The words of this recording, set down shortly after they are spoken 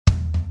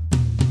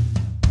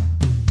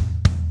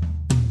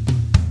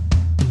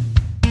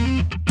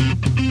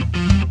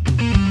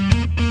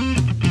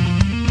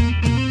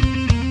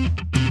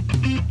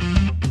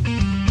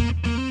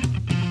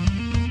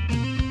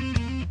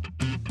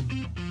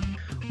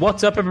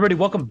What's up, everybody?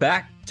 Welcome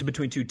back to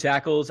Between Two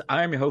Tackles.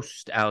 I am your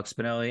host, Alex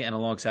Spinelli, and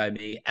alongside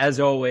me, as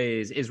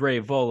always, is Ray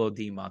Volo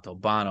di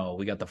Montalbano.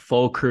 We got the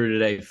full crew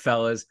today,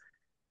 fellas.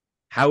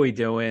 How we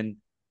doing?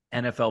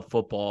 NFL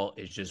football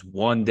is just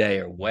one day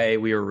away.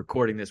 We are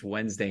recording this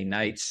Wednesday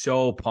night.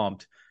 So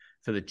pumped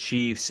for the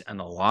Chiefs and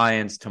the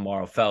Lions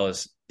tomorrow,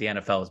 fellas. The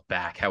NFL is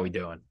back. How we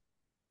doing?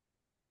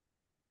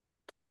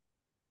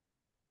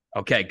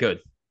 Okay, good.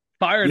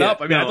 Fired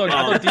up. I mean, I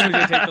thought Dean was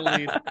going to take the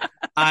lead.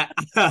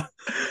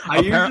 I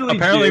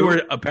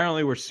usually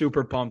apparently we're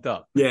super pumped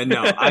up. Yeah,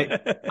 no,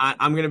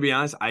 I'm gonna be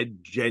honest. I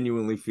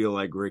genuinely feel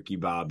like Ricky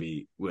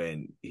Bobby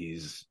when he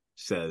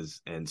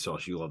says, "And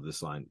Sauce, you love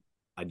this line."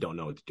 I don't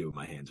know what to do with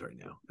my hands right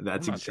now.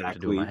 That's I'm not sure what exactly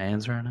to do with my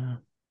hands right now.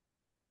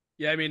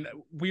 Yeah, I mean,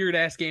 weird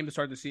ass game to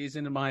start the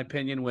season, in my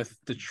opinion, with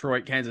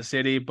Detroit, Kansas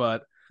City.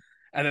 But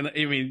and then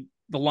I mean,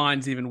 the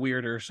line's even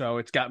weirder, so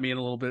it's got me in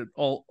a little bit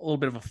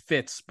of a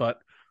fits, but.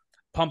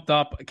 Pumped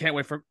up. I can't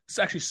wait for it.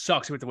 Actually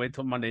sucks we have to wait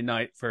till Monday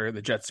night for the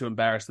Jets to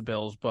embarrass the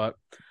Bills, but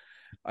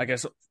I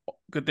guess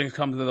good things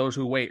come to those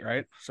who wait,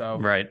 right? So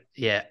right.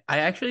 Yeah.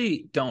 I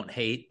actually don't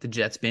hate the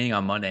Jets being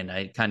on Monday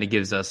night. Kind of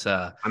gives us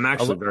I'm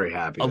actually very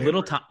happy. A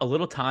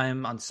little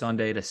time on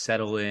Sunday to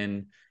settle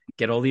in,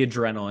 get all the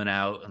adrenaline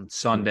out on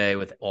Sunday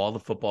with all the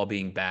football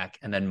being back,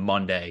 and then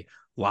Monday,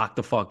 lock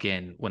the fuck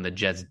in when the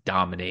Jets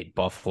dominate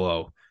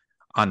Buffalo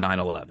on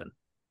 9/11.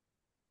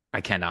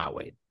 I cannot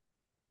wait.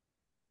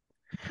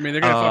 I mean, they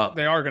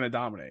are gonna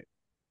dominate.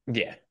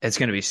 Yeah, it's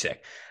gonna be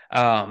sick.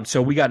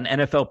 So we got an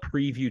NFL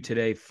preview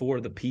today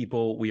for the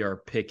people. We are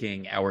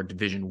picking our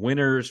division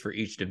winners for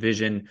each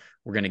division.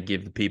 We're gonna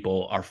give the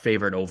people our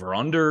favorite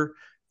over/under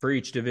for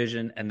each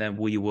division, and then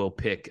we will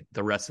pick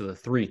the rest of the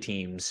three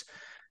teams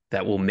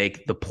that will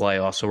make the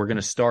playoffs. So we're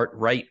gonna start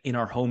right in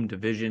our home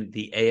division,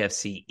 the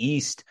AFC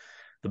East.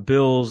 The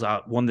Bills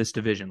won this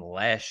division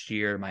last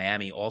year.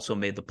 Miami also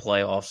made the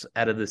playoffs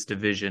out of this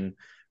division.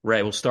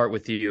 Ray, we'll start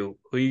with you.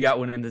 Who you got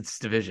winning this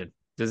division?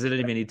 Does it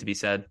even need to be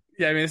said?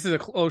 Yeah, I mean, this is a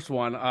close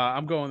one.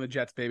 I'm going the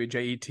Jets, baby.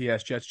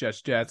 Jets,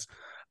 Jets.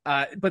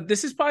 But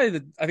this is probably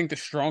the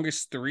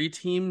strongest three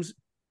teams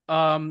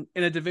in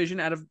a division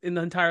in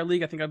the entire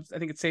league. I think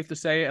it's safe to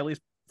say, at least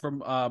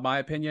from my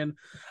opinion.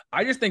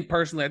 I just think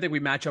personally, I think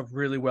we match up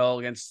really well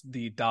against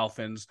the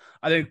Dolphins.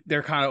 I think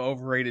they're kind of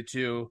overrated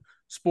too.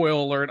 Spoiler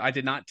alert, I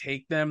did not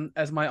take them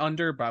as my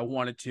under, but I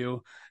wanted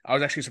to. I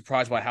was actually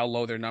surprised by how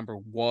low their number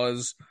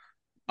was.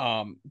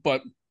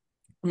 But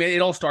I mean,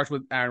 it all starts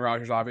with Aaron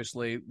Rodgers.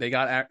 Obviously, they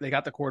got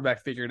the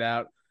quarterback figured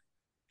out.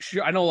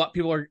 Sure, I know a lot of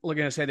people are going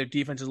to say their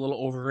defense is a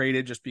little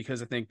overrated just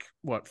because I think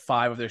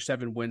 5 of their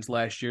 7 wins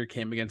last year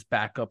came against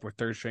backup or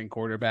third string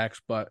quarterbacks,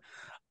 but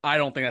I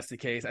don't think that's the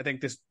case. I think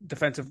this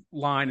defensive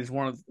line is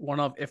one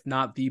of if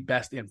not the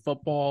best in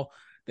football.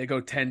 They go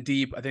 10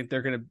 deep. I think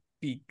they're going to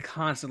be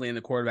constantly in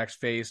the quarterback's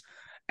face,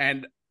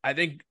 and I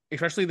think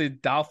especially the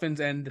Dolphins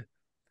and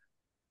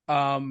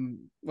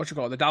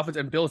the Dolphins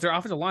and Bills, their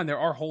offensive line, there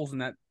are holes in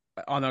that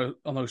on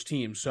those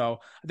teams. So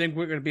I think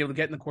we're going to be able to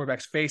get in the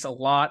quarterback's face a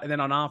lot. And then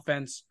on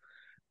offense,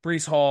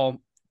 Breece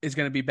Hall is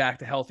going to be back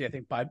to healthy. I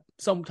think by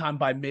sometime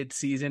by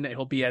mid-season,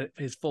 he'll be at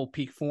his full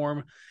peak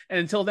form. And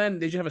until then,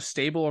 they should have a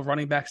stable of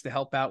running backs to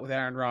help out with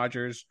Aaron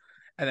Rodgers.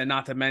 And then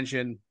not to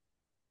mention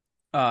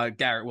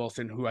Garrett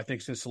Wilson, who I think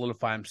is going to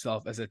solidify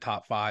himself as a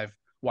top 5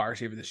 wide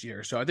receiver this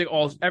year. So I think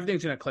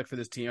everything's going to click for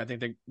this team. I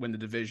think they win the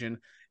division.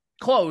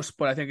 Close,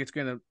 but I think it's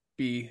going to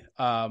be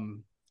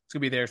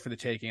theirs for the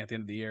taking at the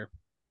end of the year.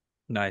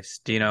 Nice.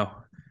 Dino,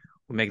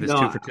 we'll make this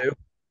 2 for 2.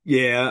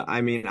 Yeah,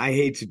 I mean, I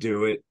hate to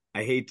do it.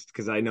 I hate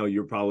because I know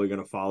you're probably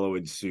going to follow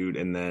in suit,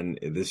 and then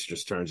this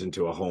just turns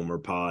into a homer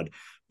pod.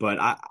 But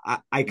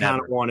I kind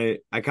of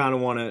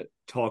want to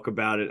talk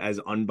about it as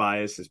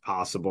unbiased as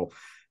possible,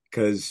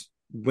 because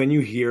when you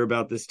hear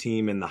about this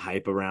team and the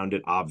hype around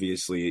it,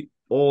 obviously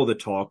all the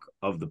talk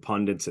of the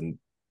pundits and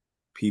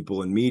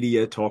people in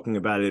media talking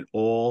about it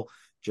all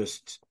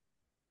just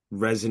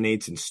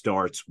resonates and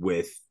starts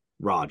with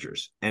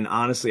Rodgers. And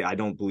honestly, I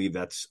don't believe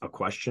that's a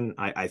question.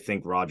 I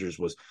think Rodgers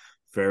was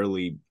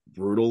fairly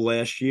brutal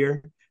last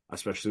year,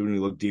 especially when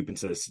you look deep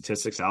into the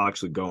statistics. I'll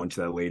actually go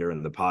into that later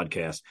in the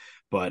podcast,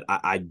 but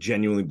I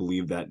genuinely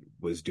believe that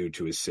was due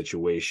to his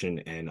situation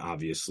and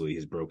obviously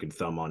his broken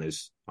thumb on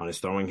his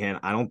throwing hand.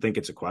 I don't think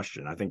it's a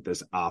question. I think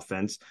this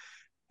offense,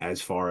 as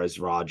far as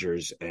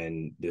Rodgers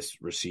and this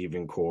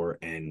receiving core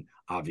and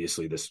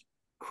obviously this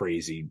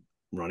crazy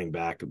running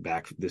back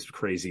this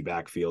crazy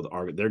backfield,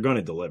 they're going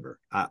to deliver.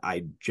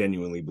 I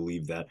genuinely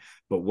believe that.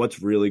 But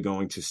what's really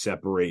going to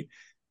separate,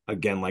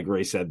 again, like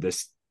Ray said,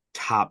 this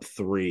top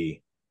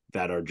 3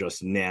 that are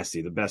just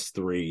nasty, the best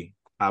 3,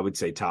 I would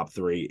say top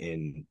 3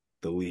 in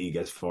the league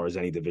as far as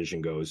any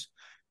division goes,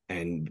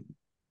 and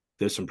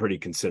there's some pretty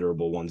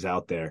considerable ones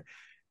out there,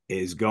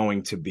 is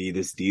going to be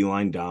this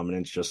D-line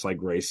dominance. Just like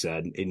Ray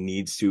said, it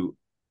needs to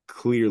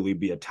clearly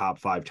be a top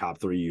 5, top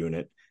 3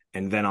 unit.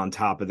 And then on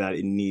top of that,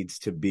 it needs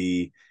to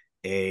be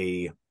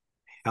a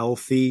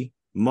healthy,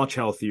 much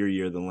healthier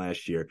year than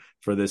last year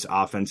for this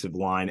offensive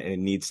line. And it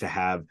needs to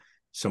have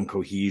some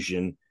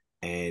cohesion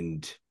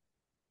and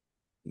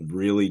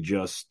really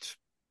just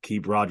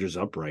keep Rodgers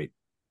upright.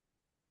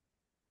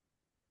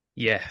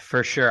 Yeah,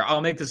 for sure.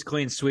 I'll make this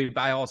clean sweep.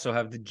 I also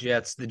have the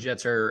Jets. The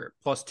Jets are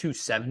plus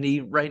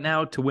 270 right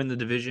now to win the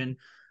division.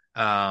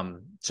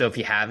 So if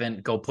you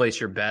haven't, go place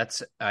your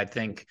bets. I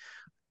think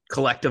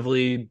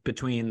collectively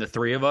between the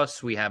three of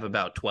us, we have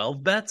about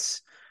 12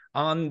 bets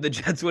on the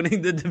Jets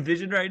winning the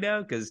division right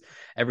now because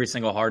every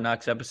single Hard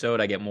Knocks episode,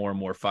 I get more and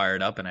more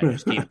fired up and I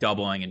just keep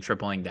doubling and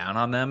tripling down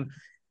on them.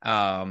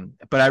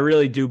 But I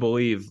really do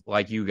believe,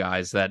 like you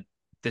guys, that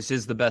this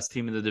is the best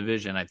team in the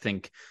division. I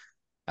think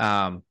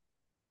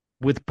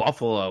with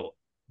Buffalo,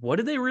 what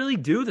did they really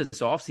do this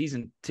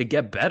offseason to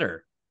get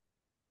better?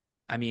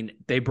 I mean,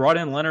 they brought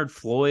in Leonard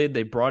Floyd.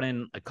 They brought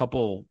in a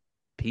couple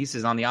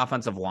pieces on the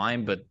offensive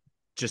line, but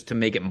just to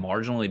make it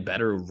marginally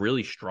better,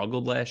 really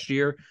struggled last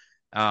year.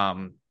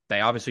 They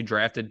obviously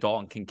drafted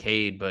Dalton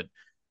Kincaid, but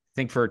I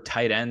think for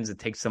tight ends, it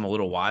takes them a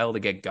little while to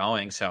get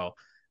going. So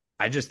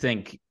I just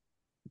think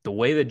the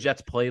way the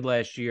Jets played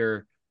last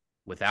year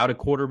without a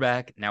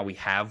quarterback, now we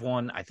have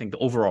one. I think the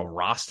overall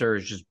roster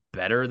is just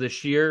better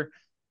this year.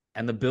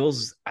 And the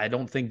Bills, I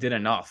don't think, did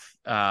enough.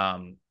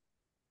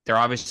 They're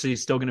obviously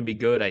still going to be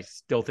good. I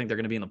still think they're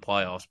going to be in the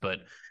playoffs, but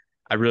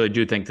I really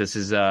do think this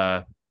is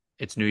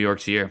it's New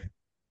York's year.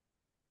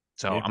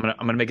 So yeah. I'm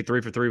gonna make it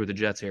 3 for 3 with the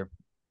Jets here.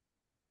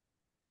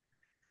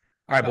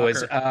 All right, boys.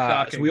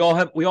 So we all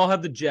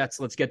have the Jets.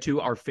 Let's get to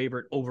our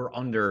favorite over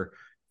under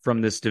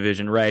from this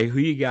division. Ray, who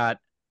you got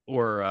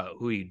or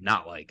who you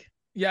not like?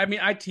 Yeah, I mean,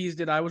 I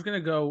teased it. I was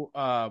gonna go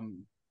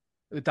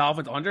the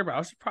Dolphins under, but I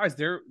was surprised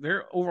their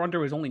over under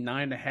was only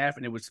 9.5,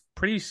 and it was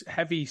pretty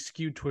heavy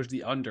skewed towards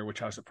the under,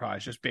 which I was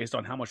surprised just based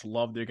on how much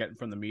love they're getting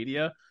from the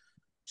media.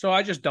 So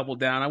I just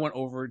doubled down. I went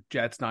over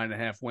Jets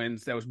 9.5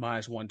 wins. That was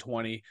minus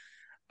 120.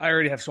 I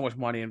already have so much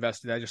money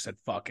invested. I just said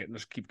fuck it and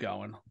just keep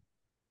going.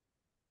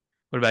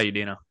 What about you,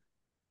 Dino?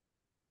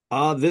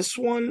 This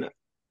one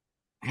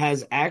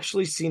has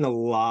actually seen a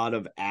lot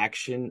of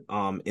action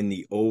in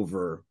the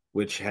over,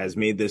 which has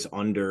made this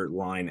under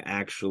line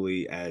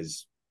actually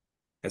as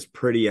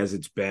pretty as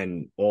it's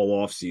been all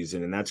off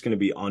season, and that's going to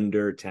be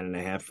under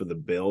 10.5 for the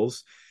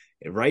Bills.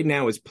 Right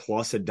now it's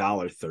plus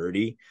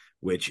 $1.30,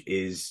 which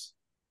is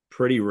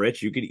pretty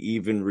rich. You could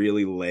even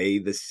really lay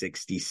the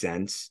 60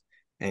 cents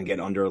and get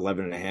under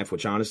 11.5,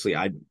 which honestly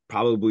I'd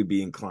probably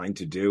be inclined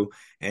to do.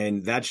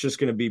 And that's just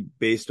going to be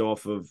based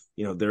off of,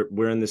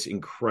 we're in this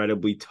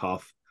incredibly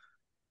tough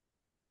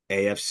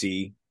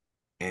AFC,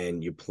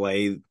 and you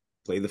play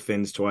the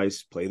Finns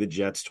twice, play the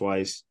Jets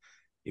twice.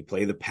 You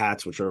play the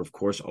Pats, which are, of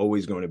course,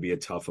 always going to be a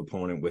tough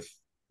opponent with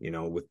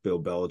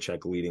Bill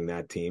Belichick leading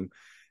that team.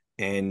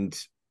 And,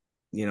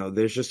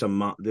 there's just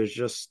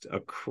a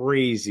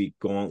crazy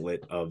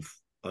gauntlet of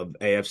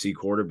AFC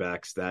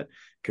quarterbacks that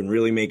can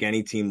really make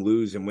any team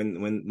lose. And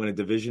when a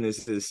division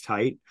is this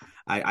tight,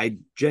 I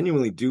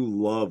genuinely do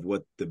love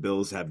what the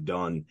Bills have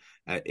done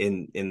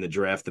in the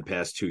draft the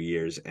past 2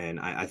 years. And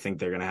I think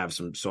they're going to have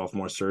some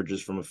sophomore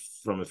surges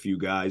from a few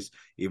guys,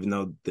 even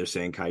though they're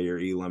saying Kaiir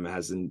Elam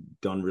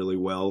hasn't done really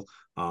well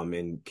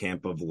in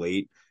camp of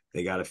late.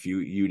 They got a few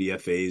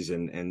UDFAs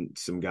and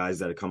some guys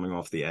that are coming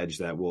off the edge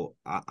that will,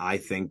 I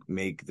think,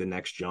 make the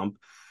next jump.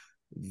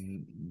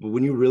 But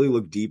when you really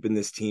look deep in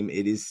this team,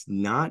 it is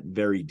not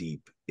very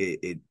deep.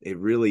 It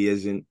really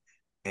isn't.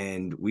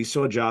 And we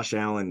saw Josh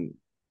Allen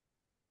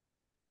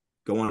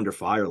go under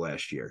fire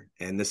last year.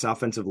 And this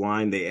offensive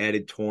line, they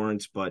added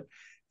Torrance, but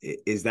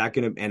is that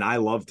going to – and I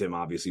loved him,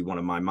 obviously, one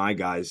of my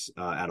guys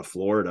out of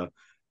Florida.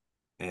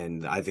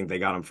 And I think they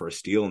got him for a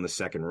steal in the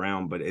second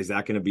round. But is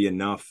that going to be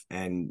enough?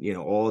 And,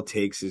 all it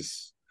takes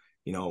is,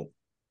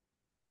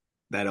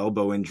 that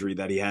elbow injury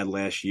that he had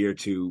last year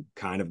to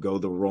kind of go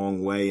the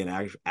wrong way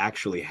and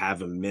actually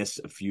have him miss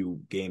a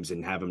few games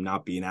and have him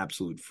not be an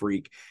absolute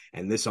freak.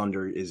 And this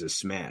under is a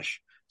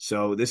smash.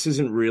 So this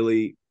isn't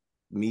really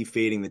me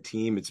fading the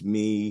team. It's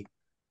me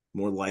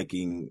more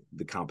liking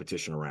the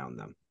competition around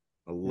them.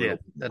 Yeah,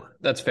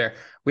 that's fair.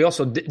 We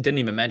also didn't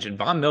even mention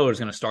Von Miller is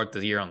going to start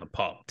the year on the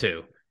pup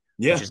too.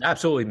 Yeah. Which is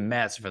absolutely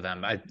massive for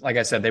them. Like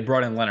I said, they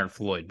brought in Leonard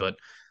Floyd, but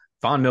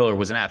Von Miller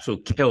was an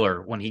absolute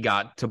killer when he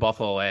got to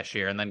Buffalo last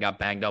year and then got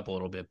banged up a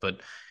little bit. But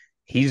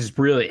he's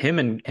really him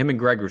and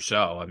Greg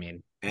Rousseau. I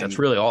mean, that's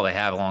really all they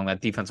have along that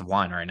defensive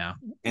line right now.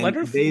 And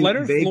Leonard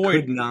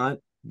Floyd,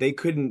 they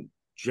couldn't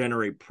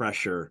generate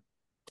pressure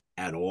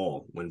at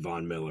all when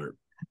Von Miller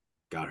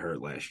got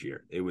hurt last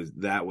year.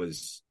 That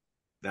was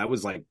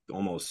like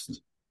almost.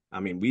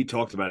 I mean, we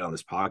talked about it on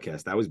this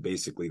podcast. That was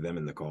basically them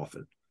in the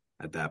coffin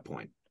at that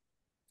point.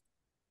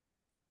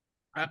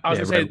 I was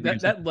gonna say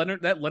that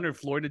Leonard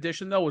Floyd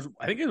edition though was,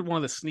 I think, it was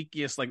one of the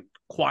sneakiest, like,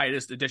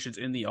 quietest additions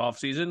in the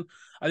offseason.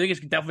 I think it's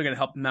definitely going to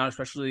help them out,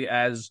 especially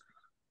as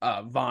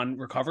Von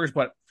recovers.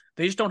 But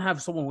they just don't have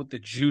someone with the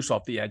juice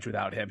off the edge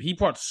without him. He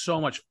brought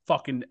so much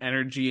fucking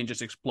energy and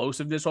just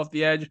explosiveness off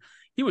the edge.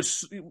 He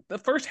was, the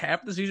first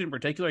half of the season in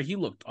particular, he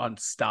looked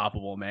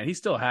unstoppable, man. He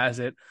still has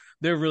it.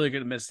 They're really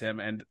going to miss him,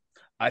 and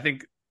I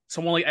think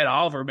someone like Ed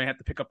Oliver may have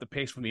to pick up the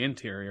pace from the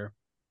interior.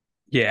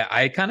 Yeah,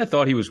 I kind of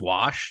thought he was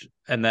washed,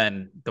 and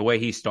then the way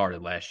he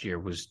started last year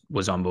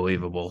was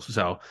unbelievable.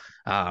 So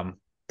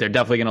they're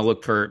definitely going to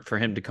look for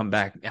him to come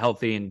back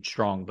healthy and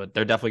strong, but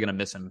they're definitely going to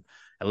miss him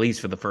at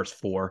least for the first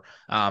four.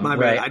 My bad.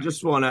 Right. I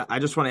just wanna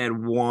add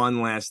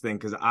one last thing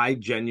because I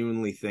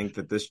genuinely think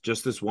that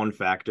this one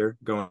factor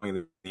going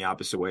in the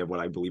opposite way of what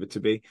I believe it to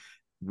be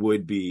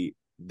would be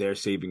their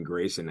saving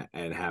grace and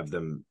have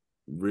them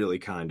really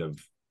kind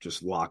of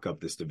just lock up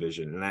this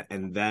division.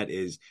 And that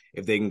is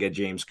if they can get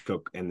James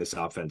Cook and this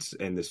offense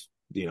and this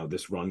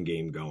run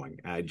game going.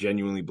 I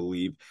genuinely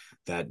believe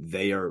that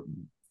they are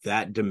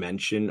that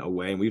dimension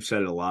away, and we've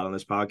said it a lot on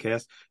this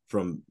podcast,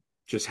 from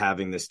just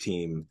having this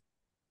team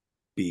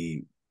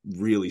be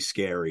really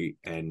scary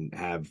and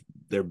have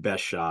their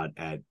best shot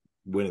at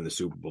winning the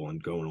Super Bowl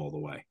and going all the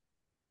way.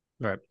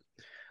 Right.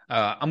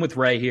 I'm with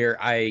Ray here.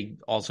 I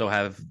also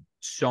have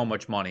so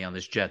much money on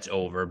this Jets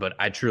over, but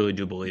I truly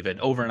do believe it.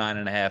 Over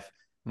 9.5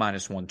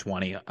 minus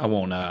 120. I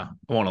won't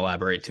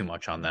elaborate too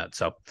much on that.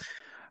 So,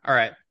 all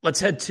right,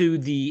 let's head to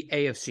the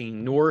AFC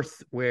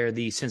North, where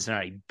the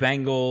Cincinnati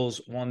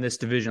Bengals won this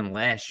division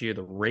last year.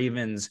 The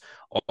Ravens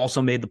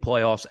also made the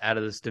playoffs out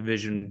of this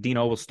division.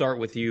 Dino, we'll start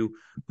with you.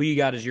 Who you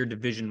got as your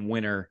division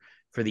winner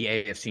for the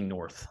AFC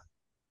North?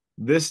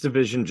 This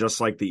division, just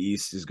like the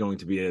East, is going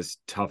to be as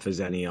tough as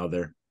any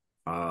other,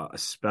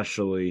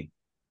 especially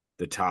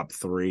the top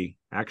three.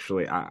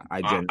 Actually,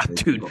 I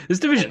dude, this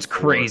division's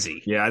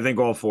crazy. Yeah, I think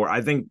all four. I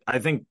think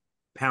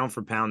pound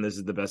for pound, this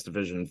is the best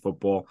division in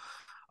football.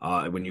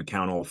 When you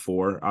count all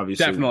four,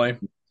 obviously, Definitely.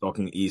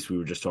 talking East, we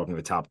were just talking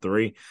the top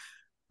three.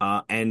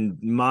 And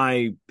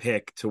my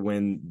pick to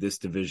win this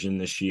division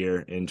this year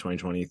in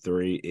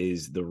 2023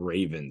 is the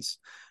Ravens.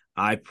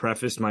 I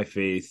prefaced my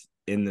faith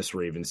in this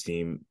Ravens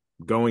team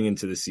going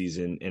into the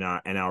season in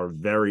our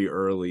very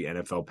early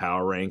NFL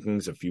power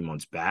rankings a few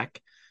months back.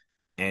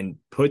 And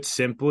put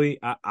simply,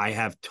 I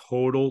have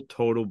total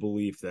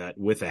belief that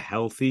with a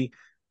healthy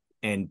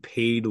and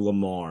paid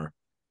Lamar,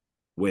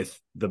 with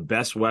the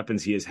best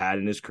weapons he has had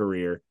in his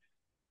career,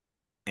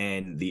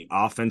 and the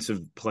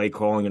offensive play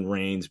calling and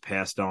reins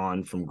passed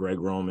on from Greg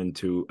Roman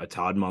to a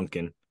Todd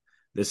Monken,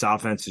 this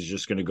offense is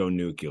just going to go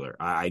nuclear.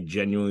 I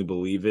genuinely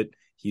believe it.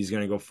 He's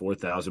going to go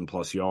 4,000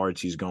 plus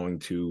yards. He's going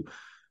to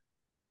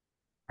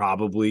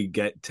probably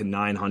get to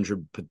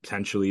 900,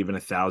 potentially even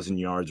 1,000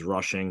 yards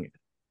rushing.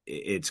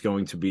 It's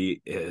going to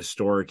be a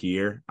historic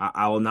year.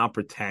 I will not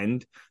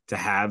pretend to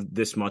have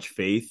this much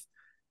faith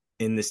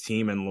in this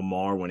team and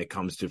Lamar when it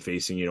comes to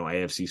facing,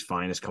 AFC's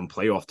finest come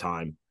playoff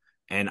time.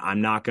 And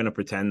I'm not going to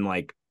pretend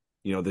like,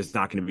 there's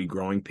not going to be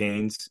growing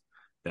pains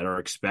that are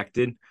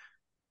expected.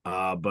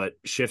 But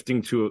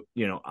shifting to,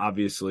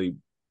 obviously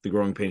the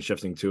growing pains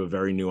shifting to a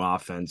very new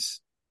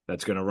offense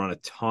that's going to run a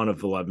ton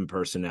of 11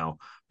 personnel.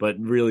 But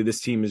really,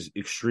 this team is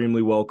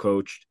extremely well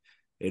coached.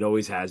 It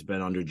always has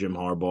been under Jim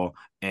Harbaugh,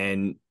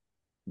 and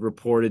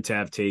reported to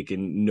have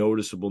taken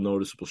noticeable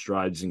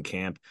strides in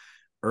camp.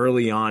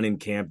 Early on in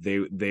camp,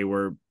 they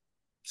were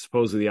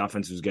supposedly the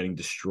offense was getting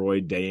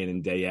destroyed day in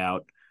and day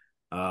out.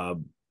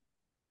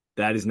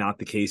 That is not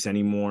the case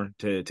anymore.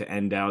 To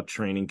end out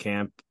training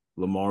camp,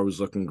 Lamar was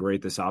looking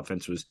great. This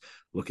offense was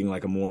looking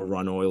like a more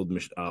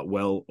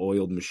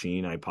well-oiled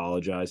machine. I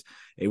apologize.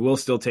 It will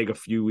still take a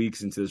few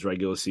weeks into this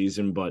regular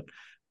season, but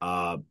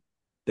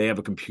they have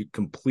a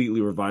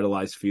completely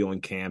revitalized feel in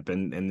camp,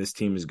 and this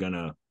team is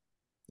gonna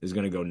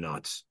go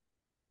nuts.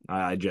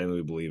 I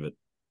genuinely believe it.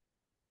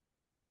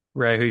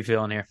 Ray, who you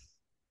feeling here?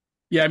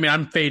 Yeah, I mean,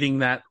 I'm fading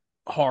that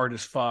hard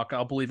as fuck.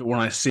 I'll believe it when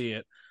I see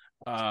it.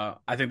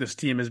 I think this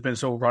team has been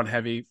so run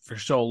heavy for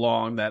so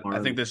long that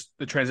I think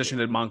the transition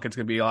to Monken's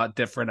going to be a lot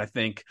different. I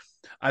think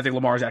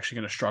Lamar is actually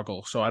going to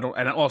struggle. So I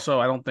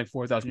don't think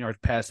 4,000 yards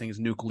passing is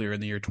nuclear in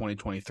the year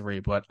 2023.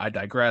 But I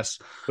digress.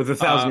 With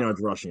 1,000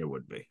 yards rushing, it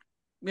would be.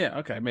 Yeah,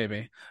 okay,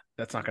 maybe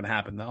that's not going to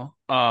happen though.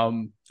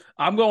 I'm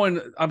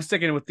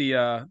sticking with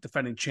the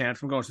defending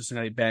champs. I'm going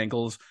Cincinnati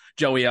Bengals.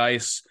 Joey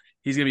Ice,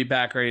 he's going to be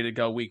back ready to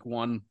go week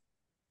 1.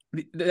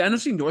 The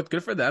NFC North,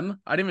 good for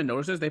them. I didn't even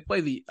notice this. They play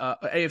the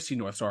AFC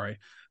North. Sorry,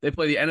 they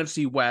play the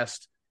NFC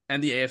West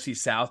and the AFC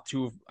South,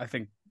 two of I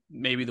think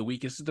maybe the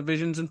weakest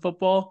divisions in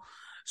football.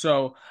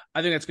 So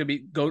I think that's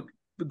going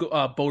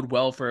to bode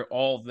well for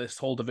all this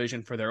whole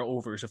division for their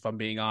overs, if I'm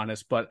being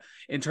honest. But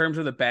in terms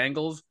of the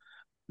Bengals,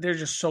 they're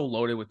just so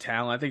loaded with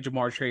talent. I think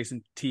Jamar Chase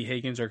and T.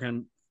 Higgins are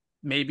going to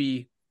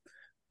maybe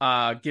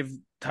give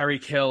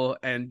Tyreek Hill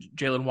and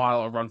Jalen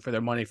Waddle a run for their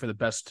money for the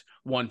best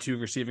 1-2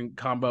 receiving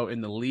combo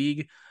in the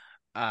league.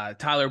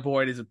 Tyler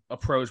Boyd is a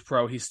pro's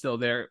pro. He's still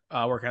there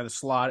working on the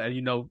slot.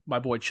 And my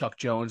boy Chuck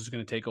Jones is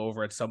going to take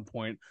over at some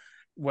point,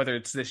 whether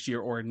it's this year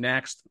or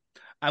next.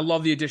 I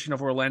love the addition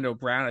of Orlando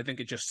Brown. I think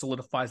it just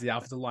solidifies the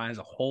offensive line as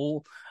a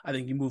whole. I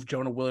think you move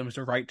Jonah Williams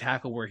to right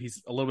tackle where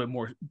he's a little bit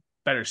more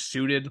better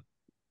suited.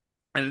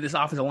 And this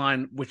offensive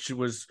line, which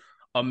was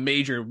a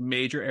major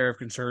area of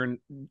concern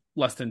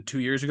less than 2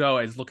 years ago,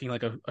 is looking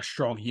like a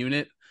strong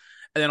unit.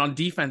 And then on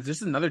defense, this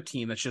is another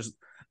team that's just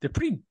they're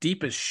pretty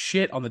deep as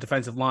shit on the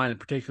defensive line, in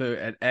particular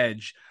at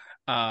edge.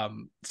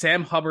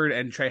 Sam Hubbard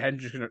and Trey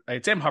Hendrickson.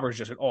 Sam Hubbard's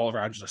just an all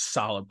around just a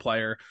solid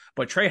player,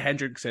 but Trey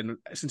Hendrickson,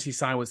 since he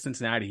signed with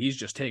Cincinnati, he's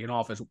just taken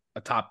off as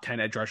a top 10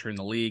 edge rusher in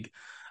the league.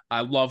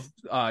 I love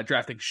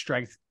drafting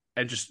strength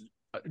and just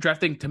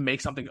drafting to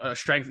make something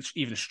strength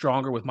even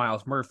stronger with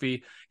Myles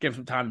Murphy, give him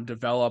some time to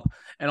develop,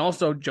 and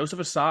also Joseph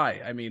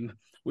Asai. I mean,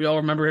 we all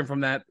remember him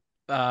from that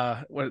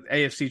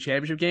AFC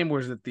Championship game.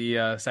 Was it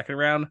the second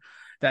round?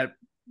 That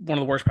one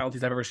of the worst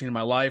penalties I've ever seen in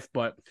my life,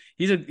 but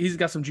he's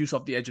got some juice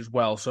off the edge as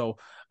well. So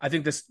I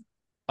think this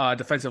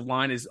defensive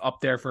line is up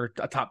there for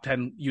a top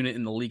 10 unit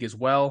in the league as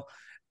well.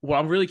 Well,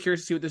 I'm really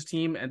curious to see with this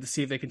team and to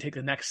see if they can take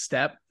the next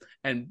step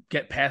and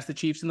get past the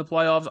Chiefs in the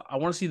playoffs. I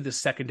want to see the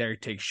secondary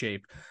take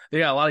shape. They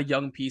got a lot of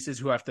young pieces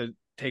who have to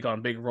take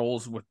on big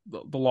roles with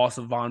the loss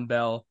of Von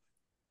Bell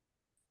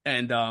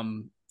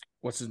and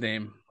what's his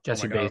name?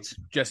 Jesse Bates.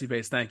 Jesse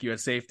Bates, thank you, at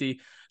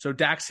safety. So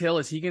Dax Hill,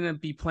 is he going to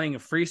be playing a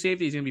free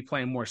safety? He's going to be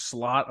playing more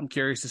slot. I'm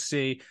curious to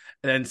see.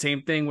 And then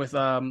same thing with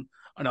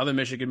another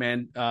Michigan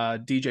man,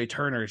 DJ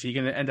Turner. Is he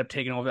going to end up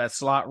taking over that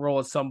slot role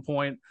at some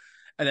point?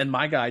 And then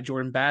my guy,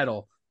 Jordan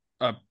Battle,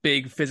 a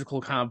big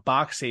physical kind of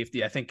box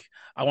safety. I think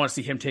I want to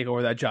see him take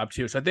over that job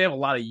too. So they have a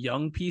lot of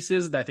young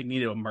pieces that I think need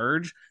to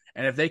emerge.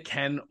 And if they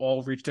can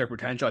all reach their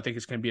potential, I think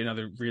it's going to be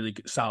another really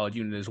solid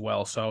unit as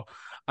well. So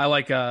I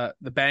like the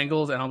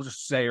Bengals, and I'll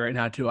just say right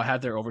now too, I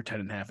have their over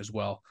 10.5 as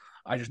well.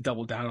 I just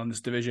doubled down on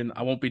this division.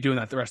 I won't be doing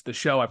that the rest of the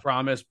show, I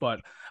promise.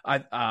 But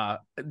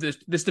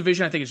this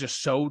division I think is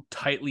just so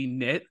tightly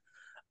knit.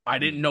 I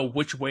didn't know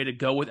which way to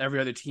go with every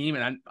other team,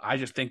 and I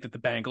just think that the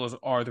Bengals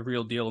are the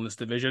real deal in this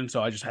division,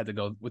 so I just had to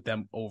go with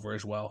them over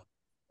as well.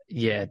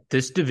 Yeah,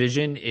 this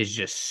division is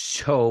just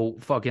so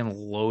fucking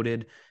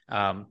loaded.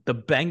 The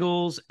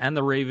Bengals and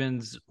the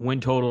Ravens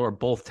win total are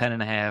both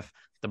 10.5.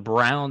 The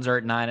Browns are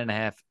at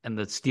 9.5, and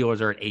the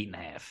Steelers are at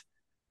 8.5.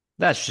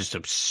 That's just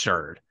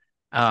absurd.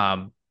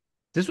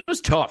 This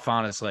was tough,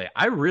 honestly.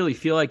 I really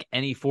feel like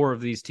any four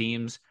of these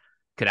teams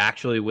could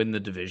actually win the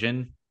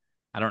division.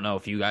 I don't know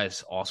if you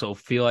guys also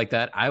feel like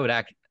that. I would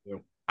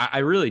I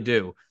really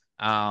do.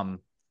 On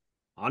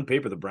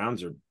paper, the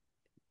Browns are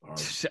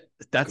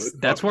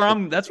that's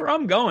where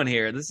I'm going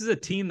here. This is a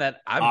team that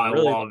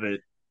love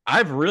it.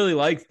 I've really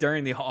liked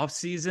during the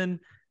offseason.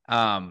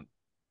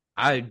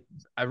 I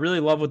really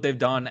love what they've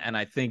done, and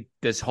I think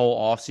this whole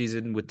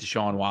offseason with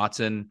Deshaun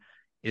Watson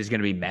is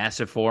going to be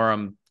massive for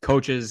him.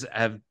 Coaches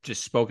have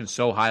just spoken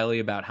so highly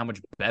about how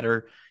much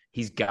better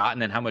he's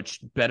gotten and how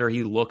much better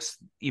he looks,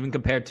 even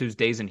compared to his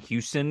days in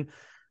Houston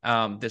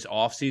this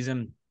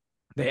offseason.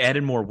 They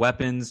added more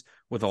weapons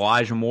with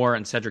Elijah Moore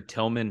and Cedric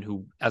Tillman,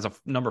 who, as a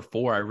number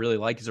 4, I really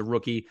like as a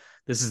rookie.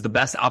 This is the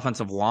best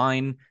offensive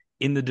line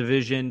in the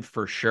division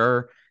for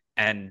sure.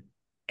 And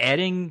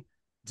adding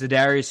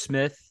Zadarius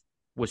Smith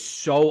was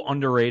so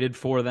underrated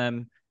for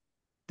them.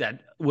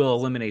 That will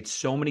eliminate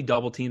so many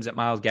double teams that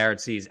Myles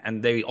Garrett sees.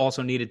 And they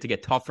also needed to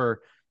get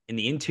tougher in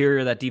the interior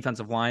of that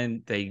defensive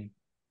line. They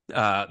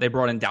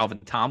brought in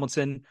Dalvin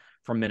Tomlinson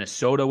from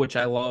Minnesota, which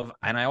I love.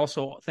 And I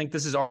also think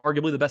this is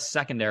arguably the best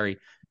secondary,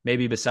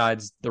 maybe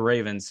besides the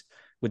Ravens,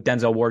 with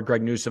Denzel Ward,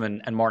 Greg Newsome,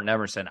 and Martin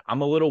Emerson.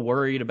 I'm a little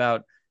worried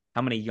about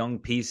how many young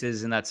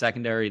pieces in that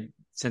secondary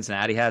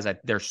Cincinnati has.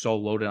 They're so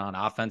loaded on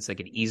offense. They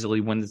could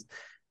easily win this.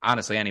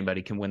 Honestly,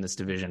 anybody can win this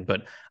division,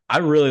 but I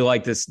really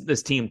like this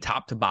team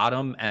top to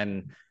bottom.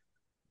 And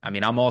I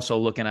mean, I'm also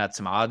looking at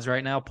some odds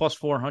right now, plus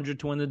 400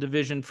 to win the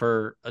division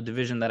for a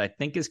division that I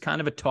think is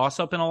kind of a toss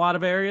up in a lot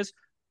of areas.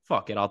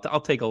 Fuck it. I'll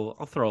throw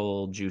a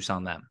little juice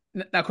on them.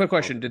 Now, quick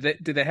question.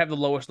 Did they have the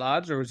lowest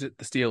odds, or was it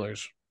the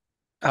Steelers?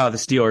 The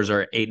Steelers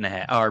are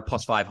 8.5 or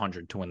plus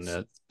 500 to win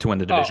the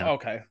division. Oh,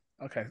 okay.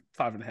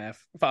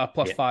 5.5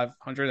 plus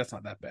 500. That's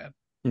not that bad.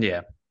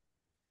 Yeah.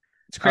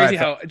 It's crazy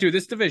dude,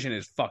 this division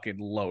is fucking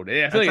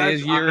loaded. I feel like it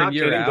is year in,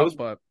 year out.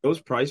 But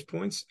those price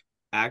points,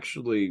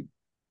 actually,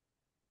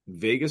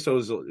 Vegas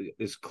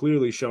is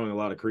clearly showing a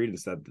lot of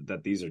credence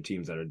that these are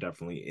teams that are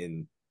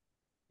definitely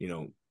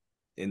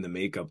in the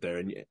makeup there.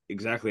 And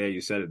exactly how you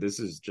said it, this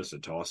is just a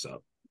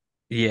toss-up.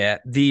 Yeah,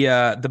 the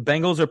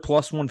Bengals are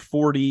plus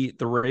 140,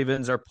 the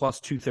Ravens are plus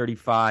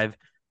 235,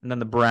 and then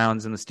the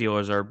Browns and the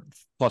Steelers are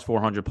plus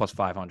 400, plus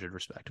 500,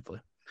 respectively.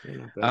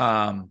 Yeah,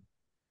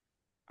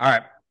 all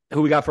right.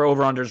 Who we got for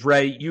over-unders?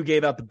 Ray, you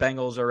gave out the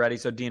Bengals already,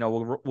 so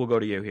Dino, we'll go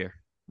to you here.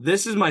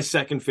 This is my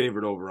second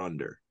favorite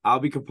over-under. I'll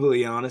be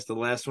completely honest. The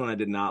last one I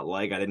did not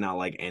like. I did not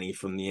like any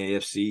from the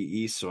AFC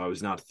East, so I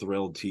was not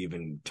thrilled to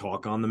even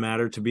talk on the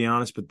matter, to be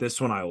honest. But this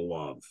one I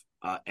love,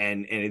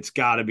 and it's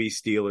got to be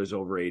Steelers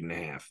over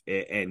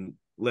 8.5. And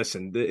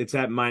listen, it's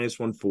at minus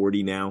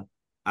 140 now.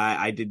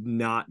 I did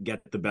not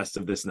get the best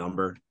of this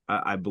number.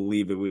 I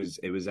believe it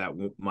was at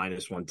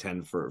minus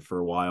 110 for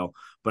a while,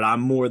 but I'm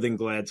more than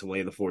glad to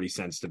lay the 40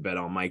 cents to bet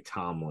on Mike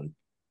Tomlin.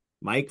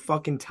 Mike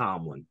fucking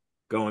Tomlin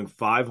going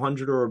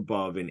 500 or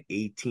above in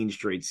 18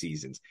 straight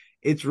seasons.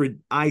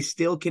 I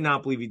still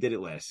cannot believe he did it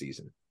last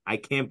season. I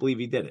can't believe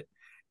he did it.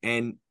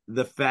 And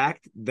the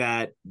fact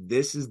that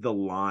this is the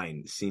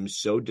line seems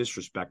so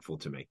disrespectful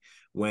to me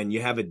when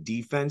you have a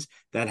defense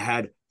that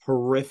had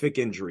horrific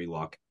injury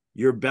luck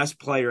your best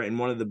player and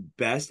one of the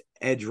best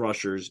edge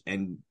rushers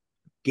and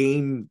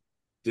game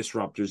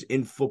disruptors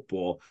in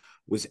football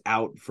was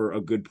out for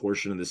a good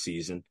portion of the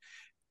season.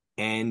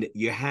 And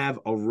you have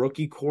a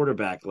rookie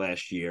quarterback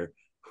last year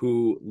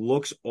who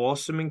looks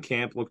awesome in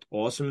camp, looked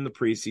awesome in the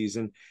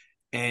preseason,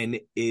 and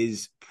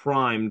is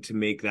primed to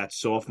make that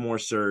sophomore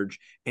surge.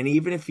 And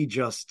even if he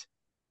just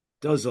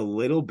does a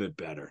little bit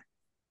better,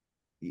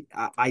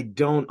 I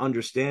don't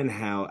understand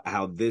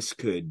how this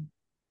could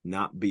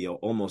not be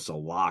almost a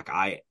lock.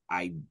 I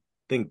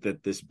think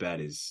that this bet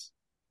is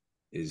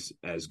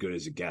as good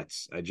as it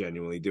gets. I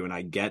genuinely do. And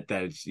I get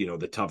that it's,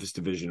 the toughest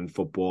division in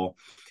football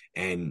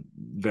and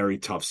very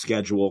tough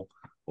schedule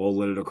all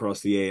littered across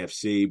the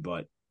AFC,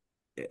 but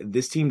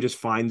this team just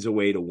finds a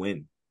way to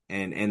win.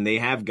 And they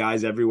have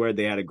guys everywhere.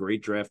 They had a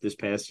great draft this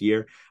past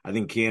year. I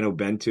think Keanu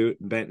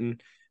Benton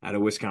out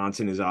of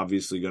Wisconsin is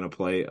obviously going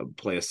to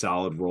play a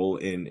solid role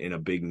in a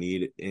big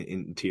need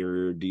in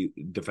interior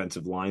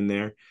defensive line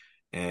there.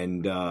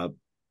 And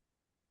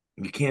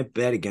you can't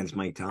bet against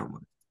Mike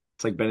Tomlin.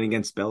 It's like betting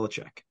against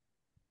Belichick.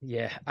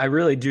 Yeah, I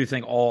really do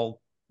think all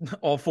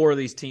four of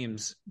these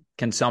teams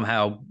can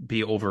somehow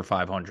be over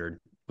 500,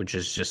 which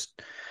is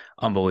just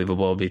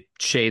unbelievable. It'll be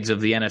shades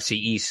of the NFC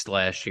East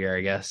last year,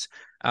 I guess.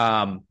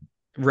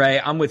 Ray,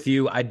 I'm with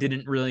you. I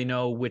didn't really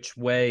know which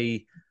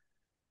way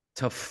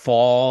to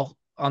fall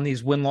on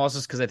these win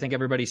losses because I think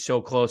everybody's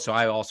so close. So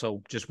I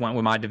also just went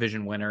with my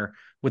division winner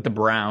with the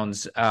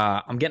Browns.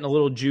 I'm getting a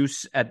little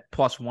juice at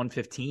plus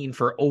 115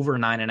 for over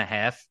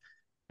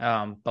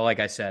 9.5. But like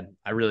I said,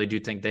 I really do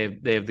think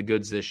they have the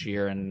goods this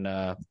year and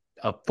a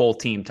full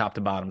team top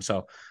to bottom.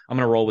 So I'm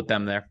going to roll with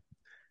them there.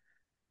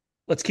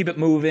 Let's keep it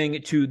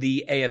moving to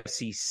the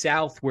AFC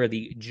South, where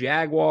the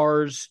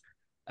Jaguars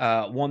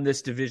won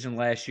this division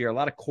last year. A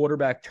lot of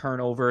quarterback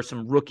turnover,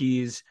 some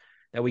rookies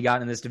that we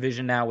got in this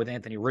division now with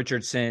Anthony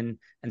Richardson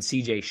and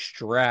CJ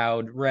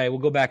Stroud. Ray, we'll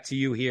go back to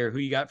you here. Who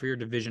you got for your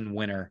division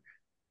winner?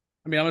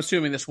 I mean, I'm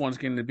assuming this one's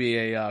going to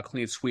be a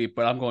clean sweep,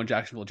 but I'm going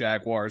Jacksonville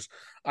Jaguars.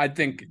 I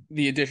think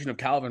the addition of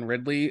Calvin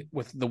Ridley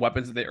with the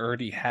weapons that they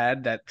already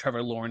had that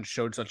Trevor Lawrence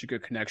showed such a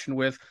good connection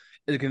with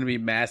is going to be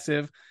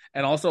massive.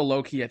 And also,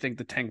 low-key, I think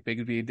the Tank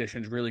Bigsby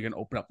addition is really going to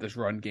open up this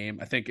run game.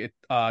 I think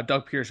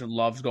Doug Pearson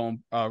loves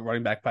going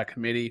running back by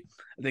committee.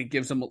 I think it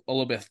gives them a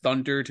little bit of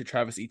thunder to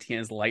Travis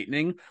Etienne's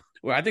lightning,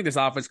 where I think this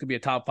offense could be a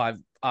top 5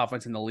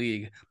 offense in the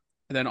league.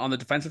 And then on the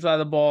defensive side of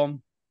the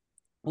ball,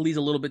 leaves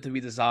a little bit to be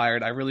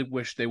desired. I really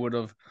wish they would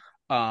have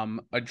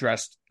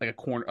addressed like a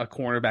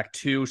cornerback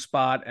 2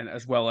 spot and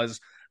as well as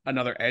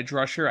another edge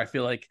rusher. I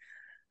feel like,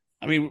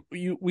 I mean,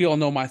 we all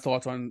know my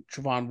thoughts on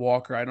Travon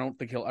Walker. I don't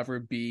think he'll ever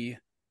be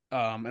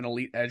an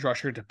elite edge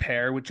rusher to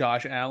pair with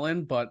Josh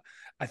Allen, but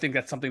I think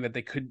that's something that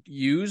they could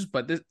use.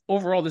 But this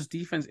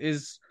defense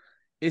is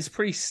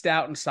pretty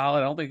stout and solid.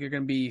 I don't think they're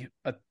going to be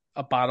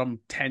a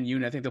bottom 10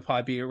 unit. I think they'll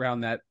probably be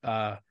around that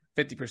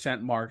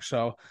 50% mark.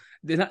 So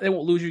they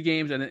won't lose you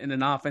games. And in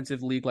an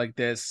offensive league like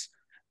this,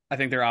 I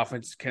think their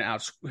offense can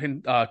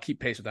keep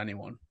pace with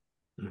anyone.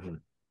 Mm-hmm.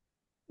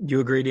 You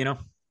agree, Dino?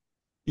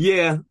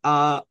 Yeah.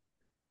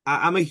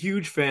 I'm a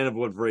huge fan of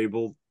what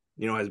Vrabel,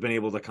 has been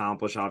able to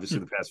accomplish. Obviously,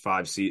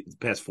 the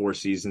past 4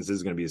 seasons. This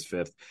is going to be his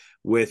 5th.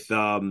 With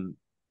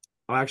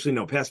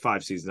past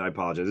 5 seasons. I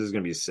apologize. This is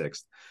going to be his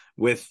 6th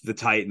with the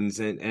Titans,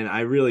 and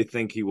I really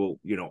think he will,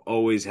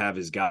 always have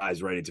his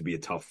guys ready to be a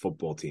tough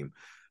football team.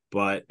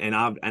 But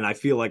I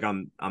feel like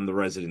I'm the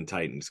resident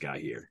Titans guy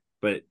here,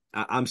 but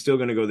I'm still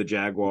going to go the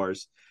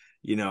Jaguars.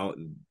 This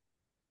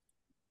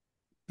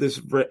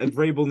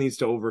Vrabel needs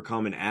to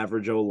overcome an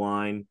average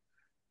O-line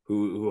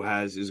who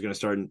is going to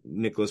start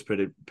Nicholas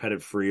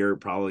Pettit-Freer,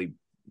 probably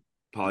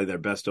their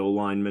best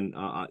O-lineman.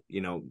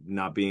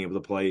 Not being able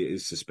to play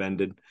is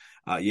suspended.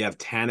 You have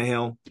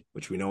Tannehill,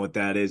 which we know what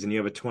that is, and you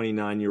have a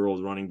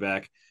 29-year-old running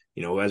back,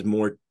 who has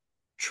more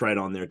tread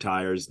on his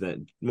tires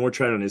than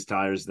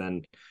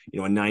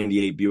a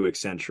 98 Buick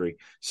Century.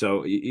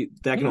 So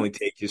that can only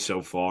take you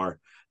so far.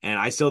 And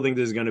I still think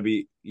this is going to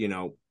be,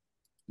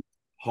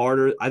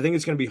 harder. I think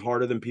it's going to be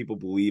harder than people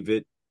believe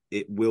it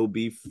will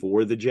be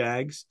for the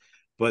Jags,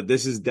 but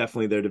this is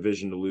definitely their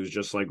division to lose,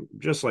 just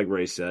like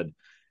Ray said.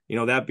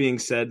 That being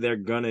said, they're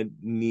going to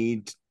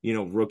need,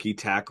 rookie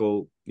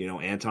tackle,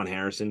 Anton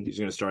Harrison. He's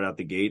going to start out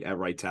the gate at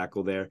right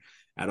tackle there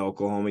at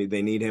Oklahoma.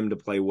 They need him to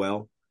play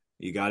well.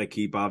 You got to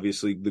keep,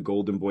 obviously, the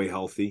Golden Boy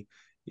healthy.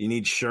 You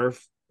need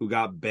Scherf, who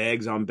got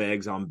bags on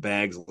bags on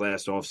bags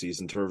last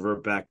offseason, to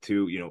revert back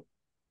to,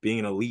 being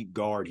an elite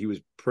guard. He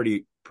was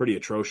pretty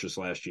atrocious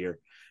last year,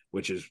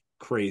 which is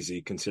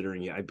crazy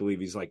considering I believe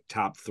he's like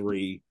top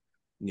 3,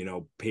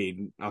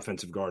 paid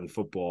offensive guard in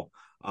football.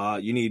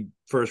 You need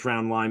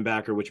first-round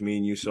linebacker, which me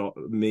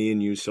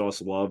and you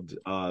Sauce loved,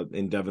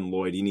 in Devin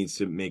Lloyd. He needs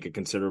to make a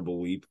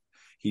considerable leap.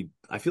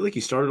 I feel like he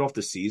started off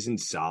the season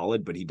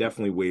solid, but he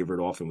definitely wavered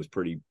off and was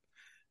pretty –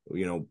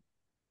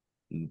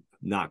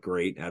 not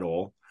great at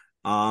all.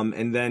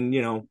 And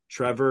then,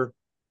 Trevor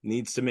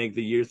needs to make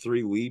the year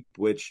 3 leap,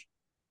 which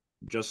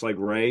just like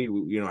Ray,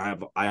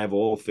 I have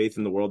all faith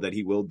in the world that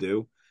he will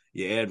do.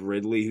 You add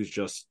Ridley, who's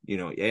just,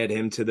 add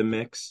him to the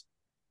mix.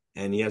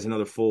 and he has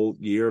another full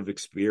year of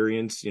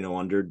experience,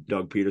 under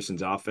Doug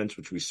Peterson's offense,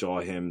 which we saw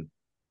him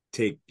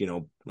take,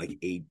 like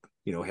 8,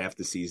 half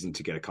the season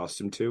to get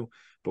accustomed to.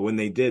 But when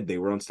they did, they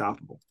were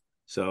unstoppable.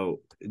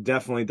 So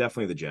definitely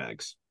the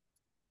Jags.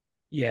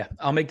 Yeah,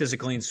 I'll make this a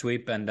clean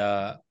sweep, and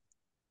I'll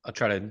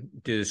try to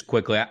do this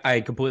quickly.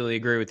 I completely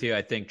agree with you.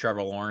 I think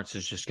Trevor Lawrence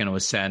is just going to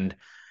ascend,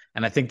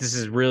 and I think this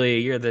is really a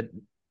year that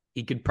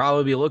he could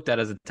probably be looked at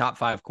as a top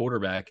 5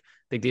 quarterback.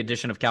 I think the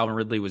addition of Calvin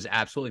Ridley was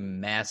absolutely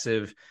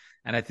massive,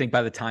 and I think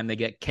by the time they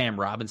get Cam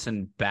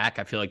Robinson back,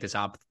 I feel like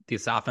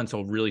this offense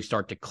will really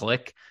start to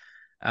click.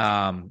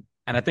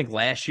 And I think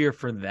last year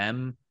for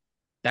them,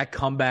 that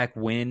comeback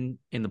win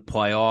in the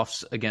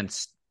playoffs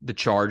against the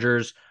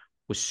Chargers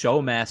was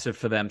so massive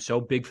for them, so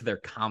big for their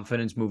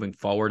confidence moving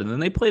forward. And then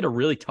they played a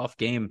really tough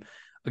game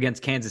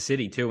against Kansas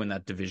City, too, in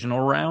that divisional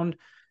round.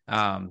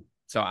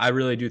 So I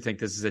really do think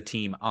this is a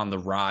team on the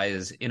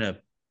rise in a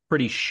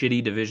pretty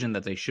shitty division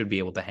that they should be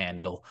able to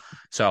handle.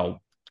 So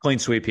clean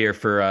sweep here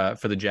for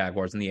the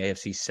Jaguars in the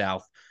AFC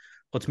South.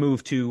 Let's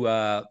move to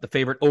the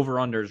favorite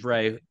over-unders.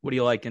 Ray, what do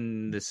you like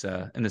in this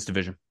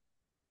division?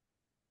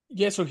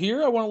 Yeah, so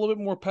here I went a little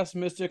bit more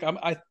pessimistic.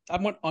 I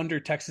went under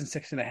Texans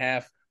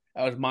 6.5.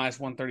 That was minus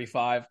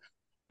 135.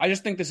 I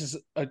just think this is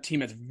a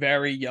team that's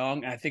very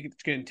young, and I think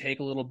it's going to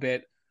take a little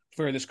bit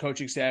for this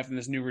coaching staff and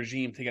this new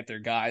regime to get their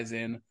guys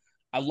in.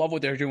 I love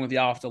what they're doing with the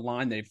offensive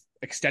line. They've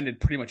extended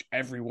pretty much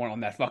everyone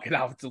on that fucking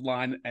offensive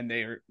line, and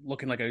they're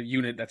looking like a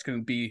unit that's going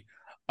to be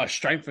a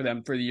strength for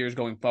them for the years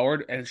going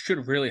forward, and it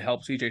should really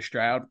help CJ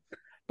Stroud.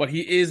 But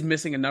he is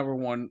missing a number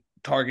one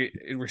target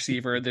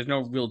receiver. There's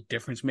no real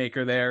difference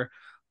maker there.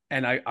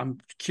 And I'm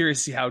curious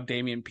to see how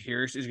Dameon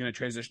Pierce is going to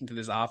transition to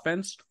this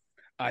offense.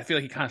 I feel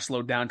like he kind of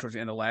slowed down towards the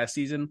end of last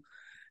season.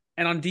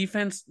 And on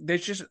defense, I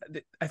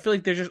feel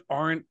like there just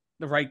aren't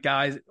the right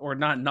guys or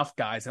not enough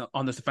guys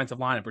on this defensive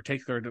line in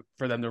particular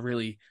for them to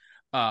really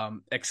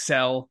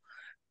excel.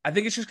 I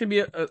think it's just going to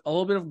be a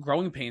little bit of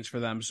growing pains for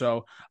them.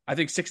 So I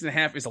think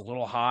 6.5 is a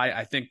little high.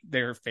 I think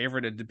they're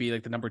favored to be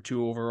like the number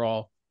 2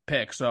 overall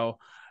pick. So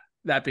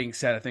that being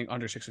said, I think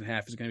under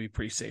 6.5 is going to be a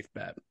pretty safe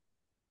bet.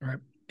 All right.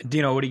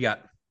 Dino, what do you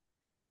got?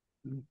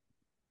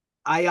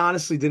 I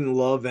honestly didn't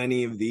love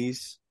any of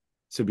these,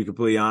 to be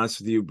completely honest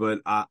with you. But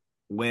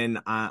when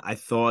I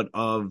thought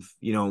of,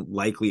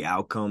 likely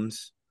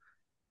outcomes,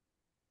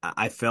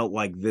 I felt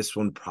like this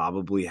one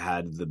probably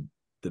had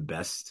the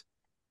best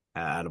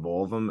out of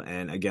all of them.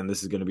 And again,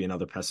 this is going to be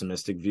another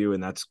pessimistic view,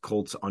 and that's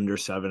Colts under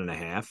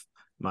 7.5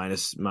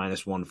 minus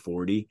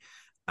 140.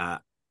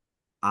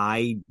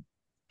 I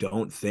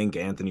don't think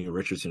Anthony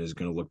Richardson is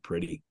going to look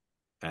pretty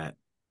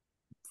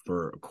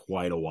for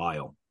quite a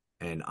while.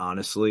 And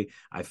honestly,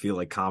 I feel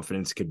like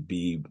confidence could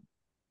be,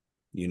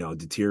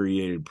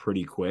 deteriorated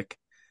pretty quick.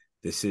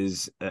 This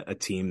is a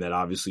team that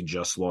obviously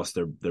just lost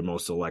their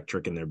most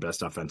electric and their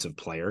best offensive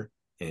player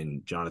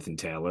in Jonathan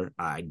Taylor.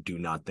 I do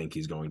not think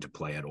he's going to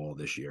play at all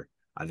this year.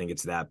 I think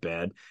it's that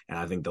bad. And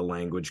I think the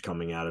language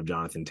coming out of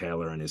Jonathan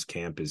Taylor and his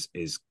camp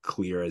is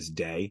clear as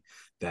day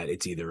that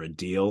it's either a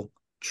deal,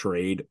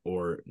 trade,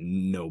 or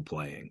no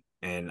playing.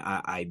 And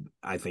I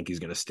think he's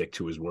going to stick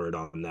to his word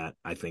on that.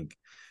 I think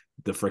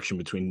the friction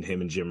between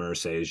him and Jim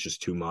Irsay is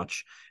just too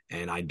much.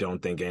 And I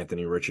don't think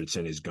Anthony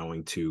Richardson is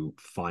going to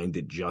find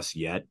it just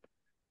yet.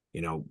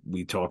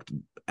 We talked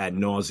ad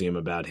nauseum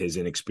about his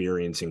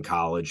inexperience in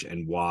college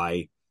and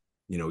why,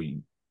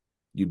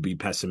 you'd be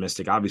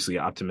pessimistic, obviously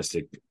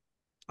optimistic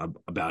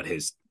about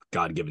his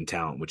God-given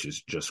talent, which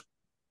is just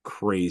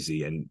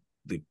crazy. And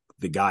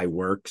the guy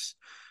works.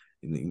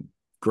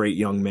 Great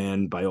young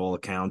man by all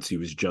accounts. He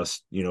was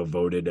just,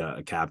 voted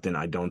a captain.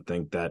 I don't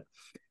think that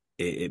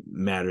it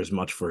matters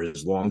much for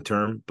his long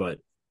term, but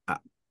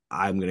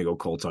I'm going to go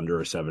Colts under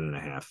a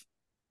 7.5.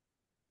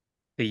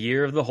 The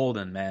year of the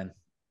Holden, man.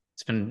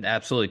 It's been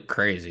absolutely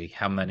crazy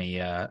how many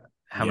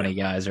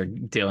guys are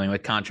dealing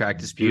with contract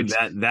disputes.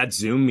 Dude, that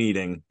Zoom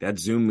meeting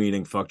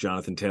fucked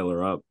Jonathan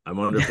Taylor up. I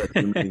wonder if that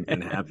Zoom meeting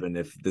can happen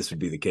if this would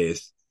be the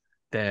case.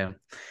 Damn.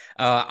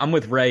 I'm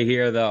with Ray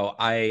here, though.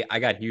 I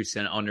got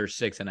Houston under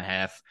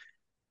 6.5.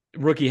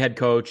 Rookie head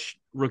coach,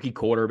 rookie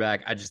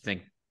quarterback. I just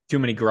think too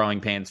many growing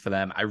pains for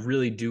them. I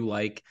really do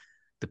like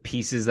the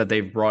pieces that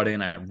they've brought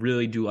in. I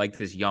really do like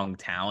this young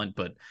talent,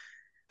 but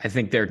I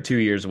think they're 2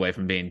 years away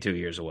from being 2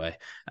 years away.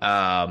 So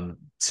I'm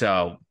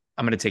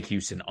going to take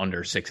Houston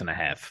under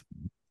 6.5.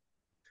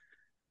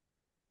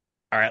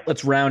 All right,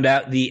 let's round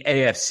out the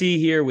AFC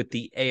here with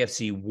the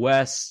AFC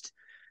West.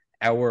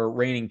 Our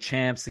reigning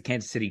champs, the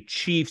Kansas City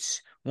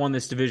Chiefs, won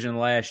this division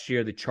last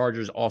year. The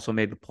Chargers also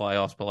made the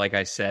playoffs, but like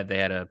I said, they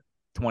had a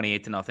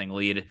 28-0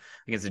 lead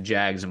against the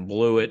Jags and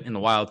blew it in the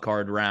wild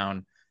card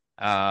round.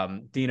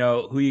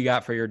 Dino, who you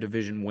got for your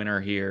division winner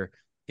here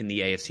in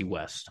the AFC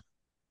West?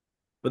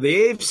 But the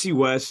AFC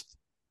West,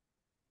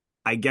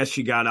 I guess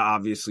you got to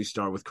obviously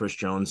start with Chris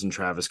Jones and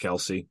Travis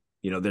Kelce.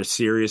 There's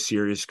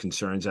serious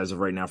concerns as of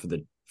right now for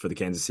the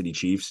Kansas City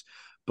Chiefs.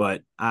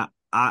 But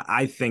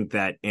I think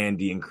that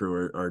Andy and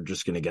crew are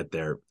just going to get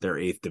their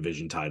 8th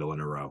division title in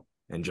a row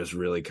and just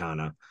really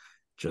kind of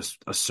just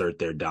assert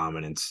their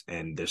dominance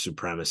and their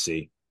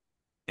supremacy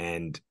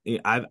And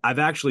I've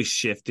actually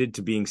shifted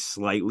to being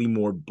slightly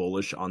more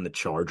bullish on the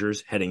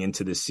Chargers heading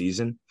into this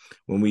season.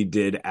 When we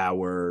did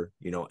our,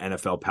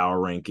 NFL power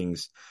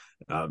rankings,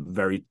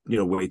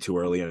 way too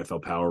early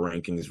NFL power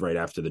rankings right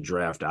after the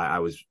draft, I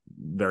was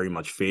very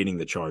much fading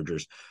the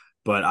Chargers.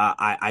 But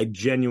I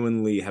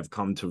genuinely have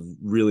come to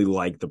really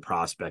like the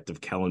prospect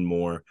of Kellen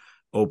Moore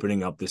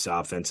opening up this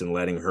offense and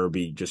letting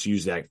Herbie just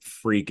use that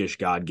freakish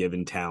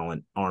God-given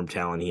arm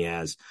talent he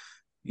has.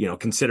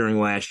 Considering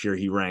last year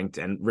he ranked,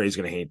 and Ray's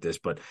going to hate this,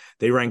 but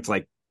they ranked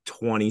like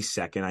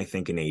 22nd, I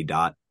think, in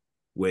ADOT,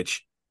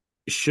 which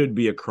should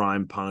be a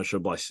crime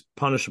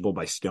punishable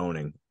by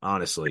stoning.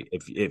 Honestly,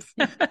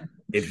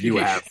 if you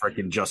have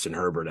freaking Justin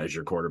Herbert as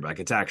your quarterback,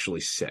 it's actually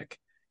sick.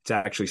 It's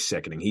actually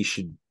sickening. He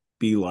should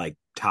be like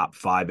top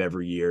 5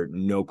 every year,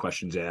 no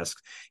questions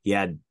asked. You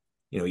had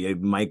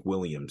Mike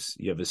Williams.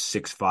 You have a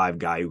 6'5"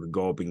 guy who could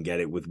go up and get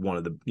it with one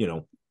of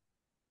the,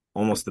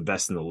 almost the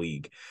best in the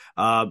league.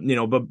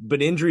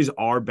 But injuries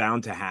are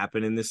bound to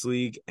happen in this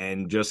league.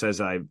 And just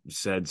as I've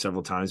said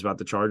several times about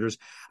the Chargers,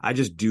 I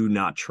just do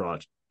not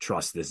trust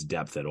this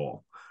depth at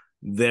all.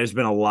 There's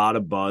been a lot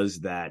of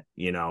buzz that,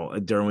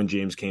 Derwin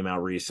James came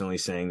out recently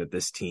saying that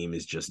this team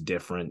is just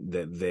different,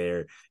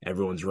 that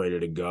everyone's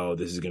ready to go.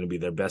 This is going to be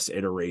their best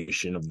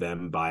iteration of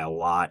them by a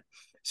lot,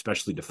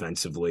 especially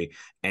defensively.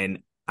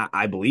 And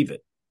I believe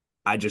it.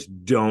 I just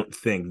don't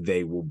think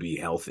they will be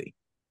healthy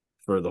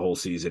for the whole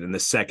season. And the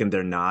second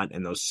they're not,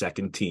 and those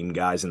second team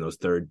guys and those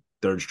third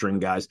string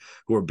guys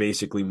who are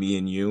basically me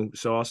and you,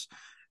 Sauce.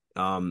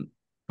 Well,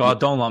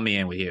 don't lump me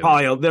in with you.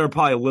 They're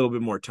probably a little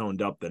bit more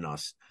toned up than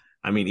us.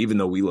 I mean, even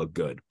though we look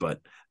good,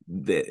 but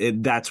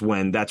that's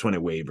when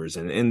it wavers,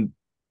 and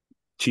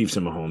Chiefs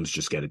and Mahomes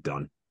just get it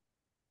done.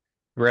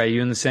 Ray,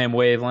 you in the same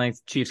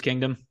wavelength, Chiefs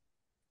Kingdom?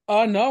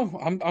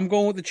 No, I'm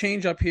going with the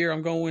change up here.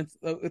 I'm going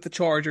with the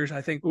Chargers.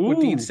 I think what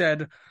Dean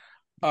said.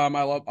 I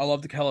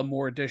love the Kellen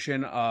Moore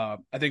addition. I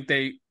think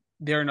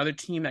they're another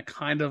team that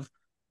kind of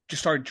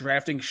just started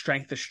drafting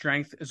strength to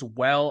strength as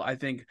well. I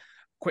think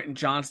Quentin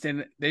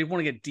Johnston, they want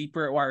to get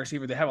deeper at wide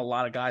receiver. They have a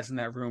lot of guys in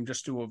that room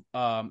just to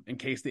in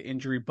case the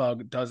injury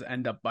bug does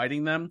end up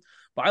biting them.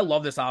 But I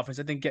love this offense.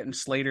 I think getting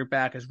Slater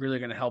back is really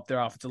going to help their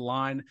offensive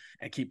line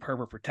and keep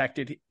Herbert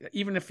protected.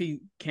 Even if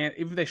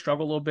they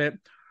struggle a little bit,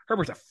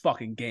 Herbert's a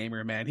fucking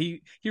gamer, man.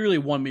 He really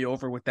won me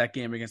over with that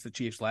game against the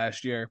Chiefs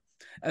last year.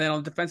 And then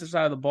on the defensive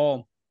side of the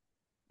ball,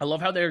 I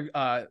love how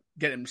they're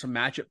getting some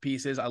matchup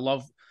pieces. I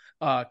love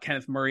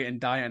Kenneth Murray and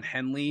Dion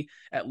Henley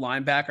at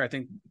linebacker. I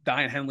think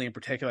Dion Henley in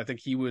particular, I think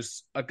he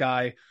was a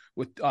guy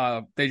with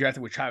they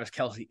drafted with Travis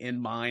Kelce in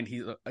mind.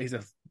 He's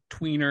a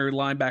tweener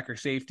linebacker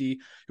safety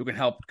who can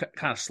help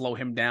kind of slow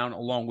him down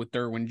along with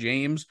Derwin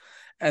James.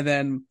 And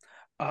then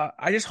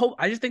I just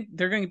think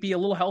they're going to be a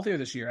little healthier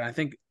this year. And I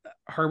think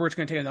Herbert's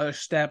going to take another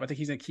step. I think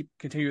he's going to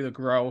continue to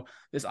grow.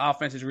 This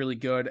offense is really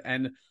good.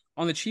 And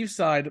on the Chiefs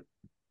side,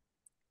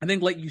 I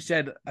think, like you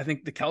said, I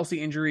think the Kelce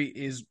injury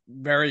is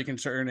very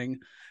concerning.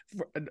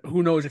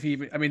 Who knows if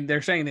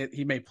they're saying that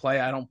he may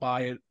play. I don't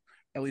buy it,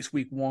 at least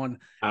week 1.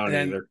 I don't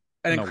either.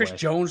 And then Chris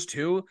Jones,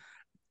 too.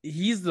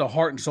 He's the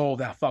heart and soul of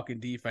that fucking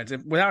defense.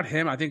 Without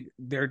him, I think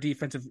their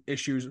defensive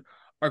issues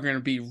are going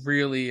to be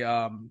really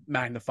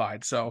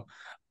magnified. So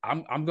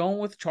I'm going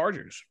with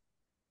Chargers.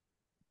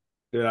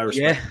 Dude, I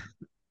respect.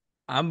 Yeah,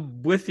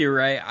 I'm with you,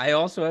 right? I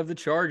also have the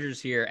Chargers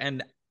here,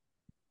 and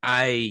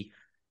I'm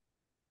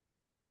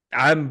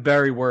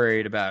very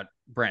worried about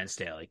Brandon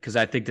Staley because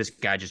I think this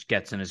guy just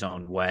gets in his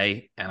own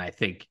way, and I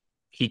think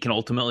he can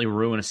ultimately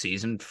ruin a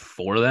season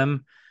for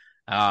them.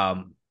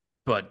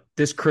 But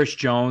this Chris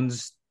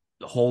Jones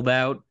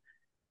holdout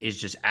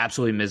is just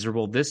absolutely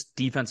miserable. This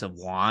defensive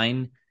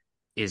line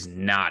is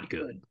not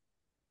good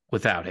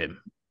without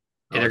him.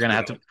 They're gonna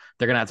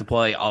have to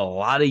play a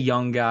lot of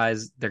young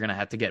guys. They're gonna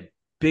have to get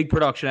big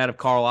production out of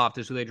Carl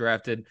Loftus, who they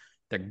drafted.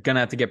 They're gonna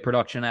have to get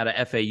production out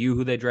of FAU,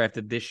 who they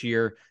drafted this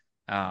year.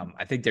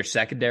 I think their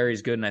secondary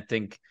is good, and I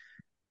think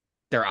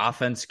their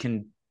offense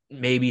can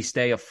maybe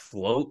stay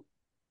afloat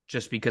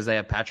just because they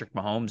have Patrick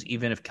Mahomes.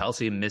 Even if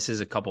Kelce misses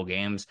a couple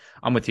games,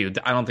 I'm with you.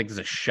 I don't think there's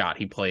a shot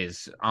he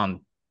plays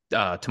on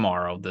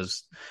tomorrow.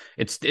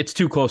 It's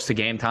too close to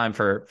game time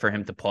for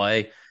him to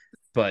play.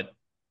 But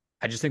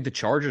I just think the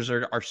Chargers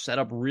are set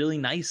up really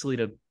nicely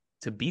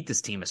to beat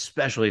this team,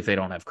 especially if they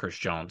don't have Chris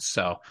Jones.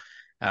 So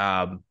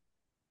I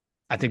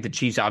think the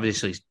Chiefs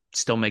obviously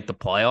still make the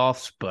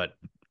playoffs, but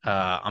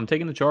I'm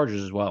taking the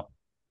Chargers as well.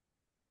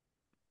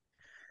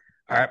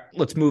 All right,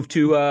 let's move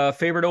to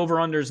favorite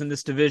over-unders in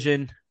this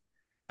division.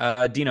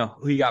 Dino,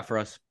 who you got for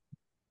us?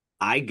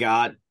 I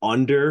got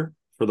under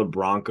for the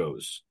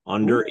Broncos,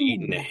 under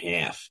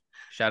 8.5.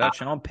 Shout out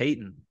Sean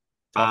Payton.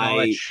 Talking all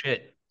that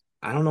shit.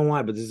 I don't know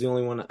why, but this is the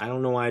only one. I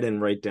don't know why I didn't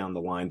write down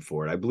the line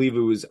for it. I believe it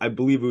was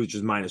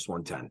just minus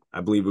 110.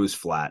 I believe it was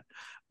flat.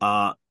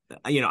 I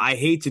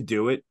hate to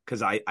do it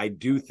because I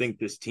do think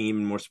this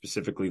team, more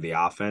specifically the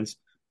offense,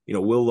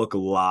 will look a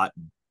lot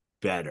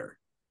better.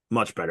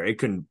 Much better. It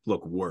couldn't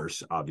look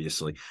worse,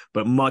 obviously,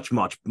 but much,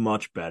 much,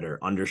 much better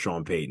under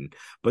Sean Payton.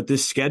 But the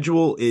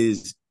schedule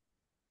is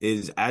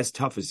as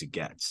tough as it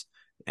gets.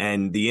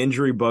 And the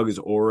injury bug is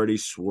already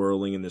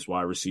swirling in this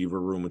wide receiver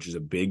room, which is a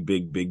big,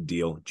 big, big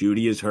deal.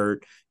 Judy is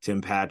hurt.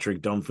 Tim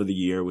Patrick done for the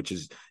year, which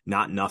is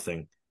not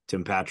nothing.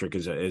 Tim Patrick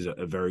is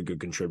a very good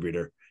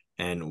contributor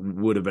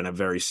and would have been a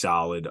very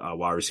solid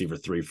wide receiver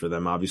 3 for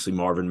them. Obviously,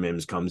 Marvin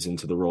Mims comes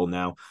into the role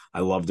now. I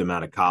loved him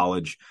out of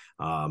college.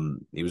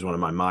 He was one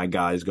of my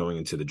guys going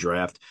into the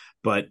draft.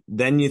 But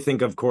then you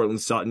think of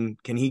Cortland Sutton.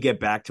 Can he get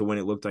back to when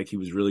it looked like he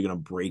was really going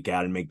to break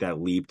out and make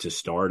that leap to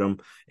stardom?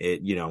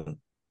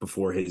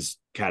 Before his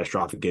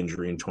catastrophic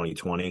injury in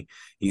 2020.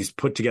 He's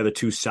put together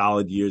 2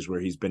 solid years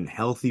where he's been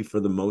healthy for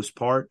the most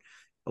part,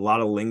 a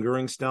lot of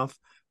lingering stuff.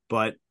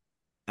 But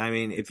I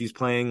mean, if he's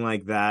playing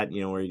like that,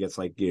 where he gets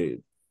like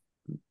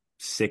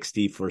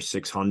 60 for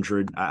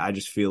 600, I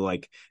just feel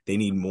like they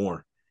need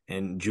more.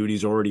 And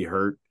Judy's already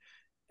hurt.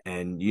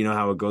 And you know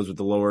how it goes with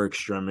the lower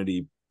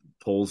extremity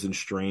pulls and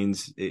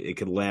strains. It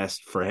could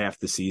last for half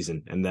the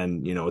season, and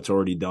then it's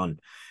already done.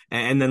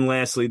 And then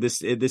lastly,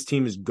 this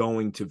team is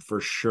going to for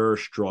sure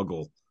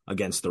struggle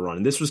against the run.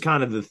 And this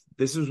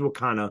is what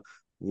kind of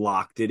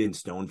locked it in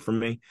stone for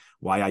me.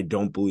 Why I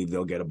don't believe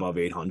they'll get above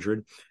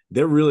 800.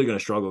 They're really going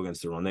to struggle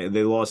against the run.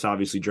 They lost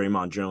obviously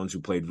Draymond Jones, who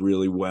played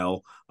really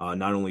well,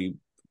 not only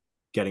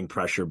getting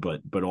pressure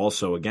but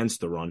also against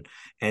the run.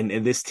 And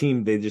this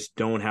team, they just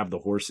don't have the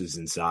horses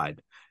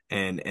inside.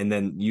 And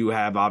then you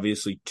have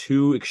obviously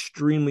 2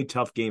 extremely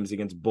tough games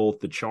against both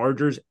the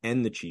Chargers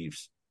and the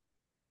Chiefs.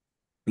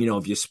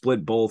 If you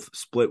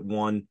split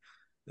one,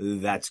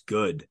 that's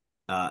good.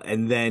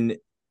 And then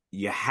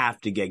you have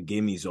to get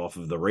gimmies off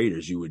of the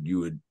Raiders, you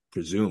would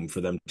presume,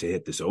 for them to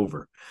hit this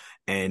over.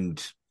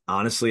 And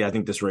honestly, I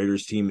think this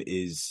Raiders team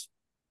is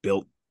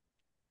built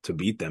to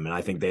beat them, and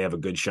I think they have a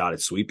good shot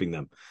at sweeping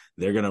them.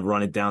 They're going to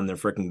run it down their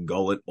freaking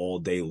gullet all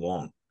day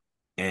long.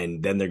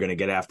 And then they're going to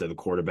get after the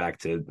quarterback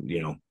to,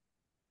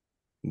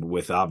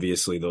 with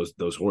obviously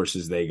those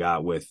horses they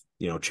got with,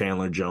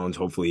 Chandler Jones.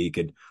 Hopefully he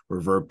could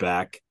revert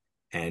back.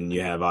 And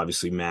you have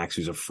obviously Max,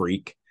 who's a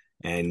freak,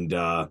 and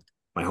my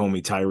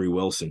homie Tyree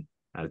Wilson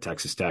out of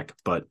Texas Tech.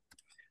 But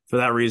for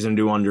that reason,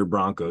 do under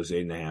Broncos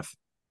 8.5.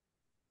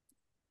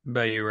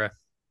 About you, Ray?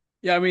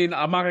 Yeah, I mean,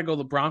 I'm not gonna go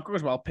the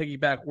Broncos, but I'll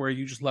piggyback where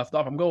you just left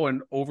off. I'm going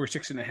over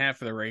 6.5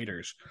 for the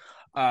Raiders.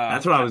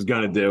 That's what I was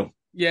gonna do.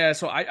 Yeah,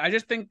 so I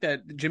just think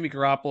that Jimmy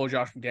Garoppolo,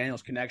 Josh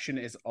McDaniels connection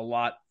is a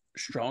lot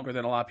stronger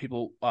than a lot of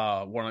people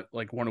want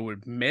to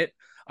admit.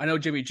 I know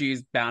Jimmy G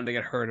is bound to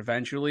get hurt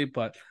eventually,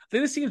 but I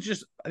think this team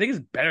is it's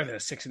better than a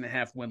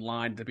 6.5 win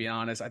line, to be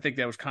honest. I think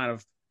that was kind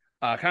of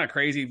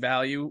crazy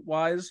value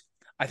wise.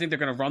 I think they're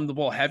going to run the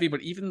ball heavy,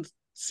 but even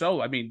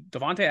so, I mean,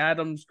 Devontae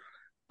Adams,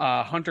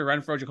 Hunter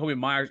Renfrow, Jacoby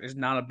Myers is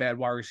not a bad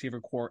wide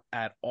receiver core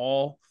at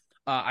all.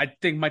 I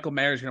think Michael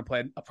Mayer is going to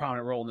play a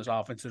prominent role in this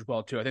offense as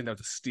well too. I think that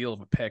was a steal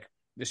of a pick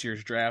this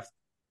year's draft.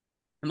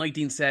 And like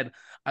Dean said,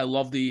 I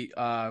love the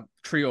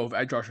trio of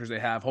edge rushers they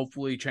have.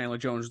 Hopefully Chandler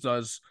Jones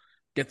does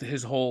get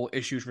his whole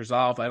issues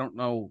resolved. I don't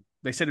know.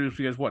 They said it was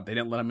because they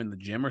didn't let him in the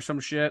gym or some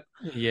shit.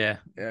 Yeah,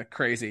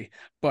 crazy.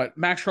 But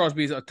Max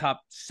Crosby is a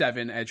top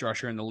 7 edge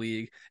rusher in the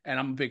league, and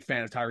I'm a big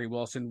fan of Tyree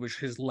Wilson, which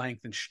his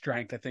length and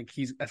strength, I think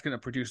that's going to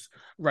produce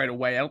right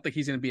away. I don't think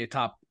he's going to be a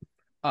 10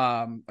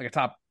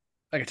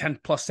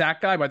 plus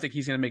sack guy, but I think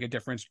he's going to make a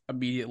difference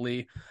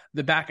immediately.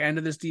 The back end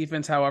of this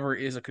defense, however,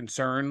 is a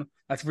concern.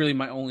 That's really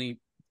my only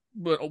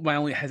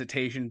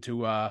hesitation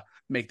to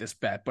make this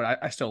bet,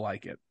 but I still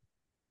like it.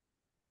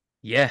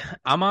 Yeah,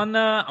 I'm on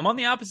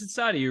the opposite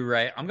side of you,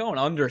 right? I'm going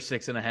under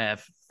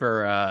 6.5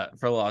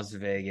 for Las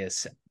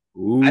Vegas.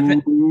 I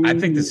think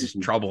this is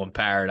trouble in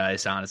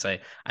paradise,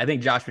 honestly. I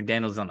think Josh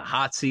McDaniels is on the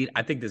hot seat.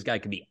 I think this guy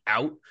could be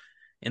out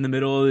in the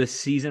middle of this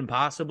season,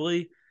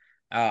 possibly.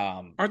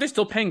 Aren't they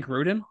still paying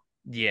Gruden?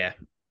 Yeah.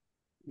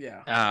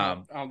 Yeah.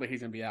 I don't think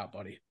he's gonna be out,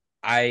 buddy.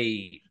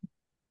 I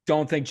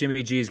don't think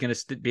Jimmy G is going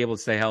to be able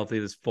to stay healthy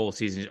this full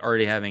season. He's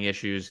already having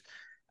issues.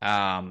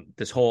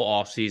 This whole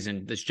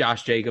offseason, this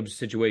Josh Jacobs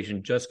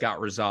situation just got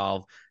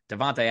resolved.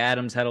 Devontae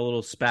Adams had a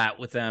little spat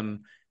with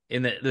them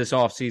in this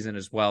offseason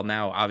as well.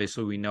 Now,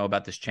 obviously, we know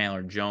about this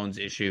Chandler Jones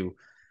issue.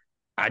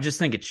 I just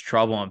think it's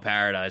trouble in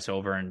paradise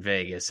over in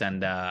Vegas.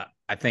 And I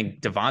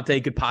think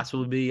Devontae could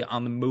possibly be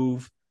on the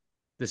move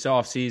this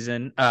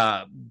offseason,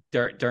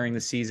 during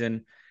the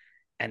season.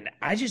 And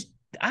I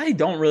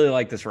don't really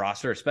like this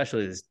roster,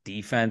 especially this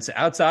defense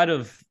outside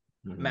of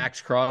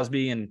Max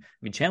Crosby. And I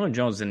mean, Chandler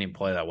Jones didn't even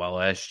play that well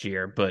last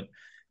year, but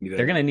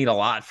they're going to need a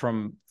lot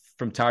from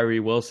Tyree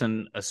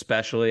Wilson,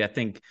 especially. I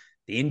think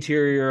the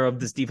interior of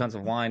this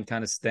defensive line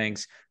kind of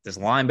stinks. This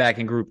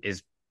linebacking group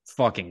is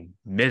fucking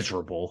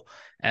miserable.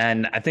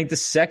 And I think the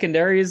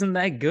secondary isn't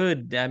that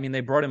good. I mean,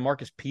 they brought in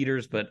Marcus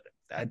Peters, but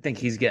I think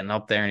he's getting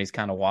up there and he's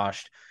kind of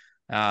washed.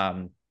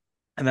 And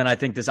then I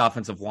think this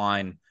offensive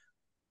line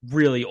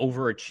really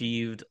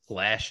overachieved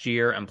last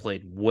year and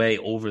played way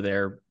over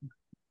their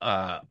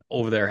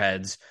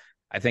heads.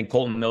 I think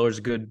Colton Miller's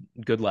a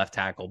good left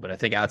tackle, but I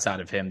think outside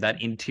of him,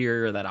 that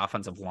interior, that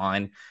offensive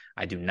line,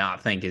 I do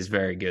not think is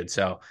very good.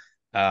 So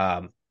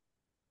I'm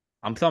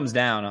thumbs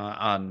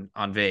down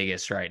on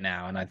Vegas right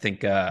now, and I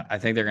think they're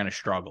going to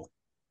struggle.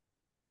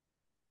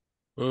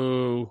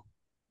 Ooh.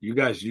 you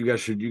guys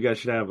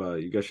should have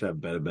a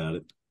bet about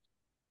it.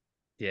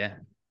 Yeah.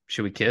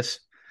 Should we kiss?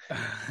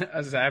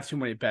 As I have too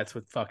many bets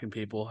with fucking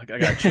people. I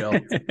gotta chill. All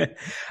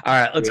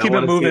right, let's Yeah, keep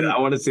it moving. I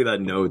want to see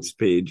that notes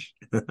page.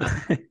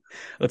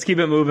 Let's keep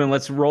it moving.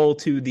 Let's roll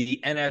to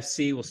the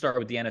NFC. We'll start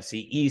with the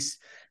NFC East.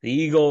 The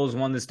Eagles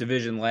won this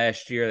division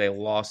last year. They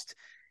lost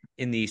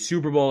in the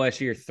Super Bowl last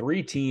year.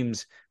 3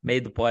 teams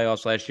made the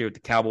playoffs last year with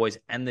the Cowboys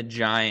and the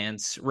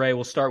Giants. Ray,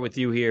 we'll start with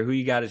you here. Who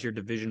you got as your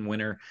division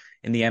winner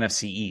in the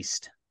NFC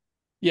East?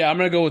 Yeah, I'm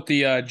gonna go with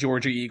the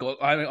Georgia Eagles.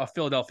 I mean,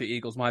 Philadelphia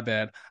Eagles. My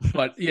bad,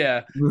 but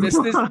yeah, this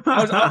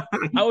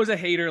I was a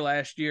hater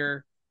last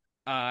year.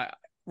 Uh,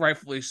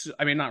 rightfully,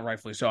 I mean not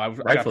rightfully so. I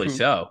got Rightfully proved,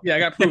 so. yeah, I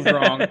got proved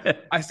wrong.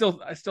 I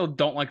still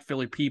don't like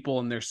Philly people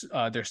and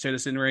their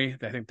citizenry.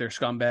 I think they're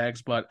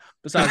scumbags. But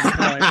besides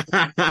the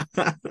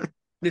point,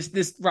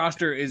 this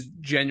roster is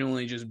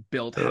genuinely just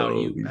built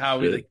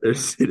Their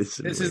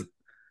citizenry.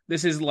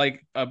 This is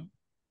like a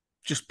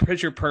just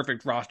picture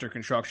perfect roster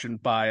construction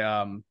by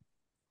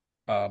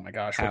oh my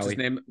gosh, what's his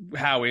name?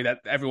 Howie, that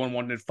everyone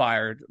wanted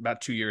fired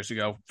about 2 years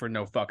ago for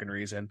no fucking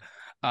reason.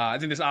 I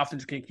think this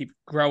offense can keep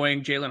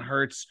growing. Jalen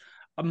Hurts,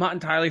 I'm not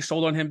entirely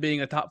sold on him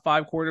being a top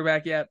 5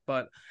 quarterback yet,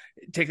 but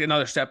take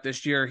another step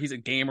this year. He's a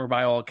gamer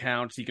by all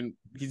accounts.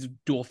 He's a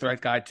dual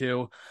threat guy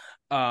too.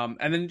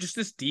 And then just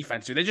this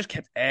defense, dude, they just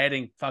kept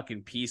adding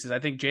fucking pieces. I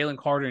think Jalen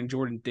Carter and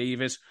Jordan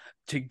Davis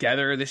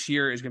together this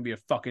year is going to be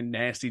a fucking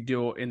nasty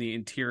duo in the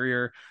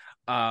interior.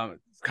 Kind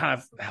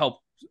of help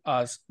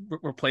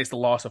replace the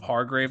loss of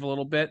Hargrave a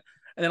little bit.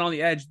 And then on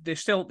the edge, they're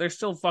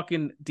still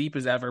fucking deep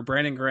as ever.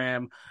 Brandon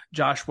Graham,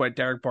 Josh Sweat,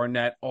 Derek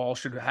Barnett all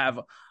should have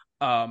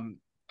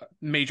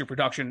major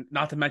production.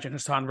 Not to mention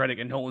Hassan Reddick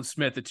and Nolan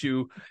Smith, the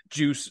two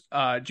juiced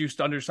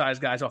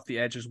undersized guys off the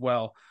edge as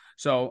well.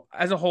 So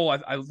as a whole,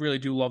 I really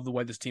do love the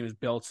way this team is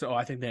built. So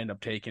I think they end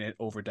up taking it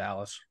over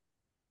Dallas.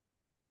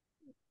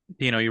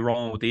 You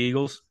rolling with the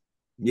Eagles?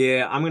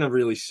 Yeah, I'm gonna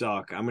really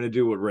suck. I'm gonna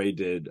do what Ray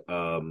did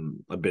a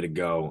bit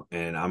ago,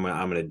 and I'm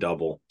gonna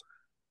double.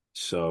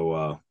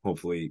 So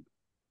hopefully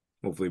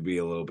be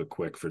a little bit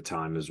quick for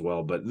time as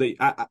well. But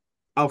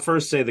I'll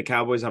first say the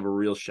Cowboys have a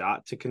real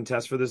shot to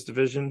contest for this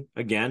division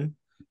again.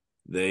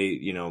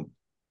 They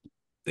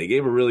they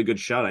gave a really good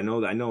shot.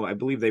 I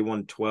believe they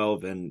won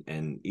 12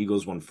 and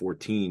Eagles won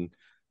 14.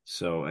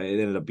 So it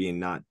ended up being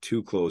not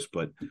too close,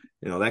 but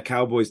that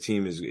Cowboys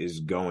team is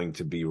going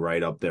to be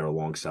right up there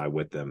alongside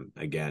with them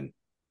again.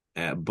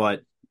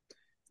 But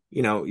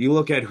you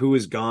look at who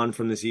is gone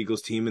from this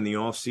Eagles team in the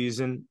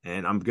offseason,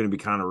 and I'm going to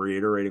be kind of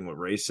reiterating what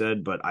Ray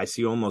said, but I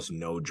see almost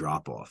no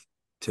drop off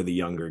to the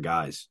younger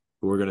guys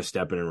who are going to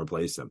step in and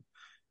replace them.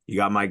 You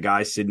got my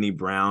guy Sidney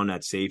Brown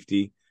at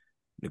safety,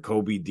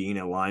 Nakobe Dean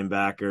at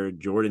linebacker,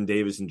 Jordan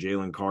Davis and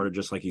Jalen Carter,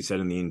 just like he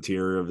said, in the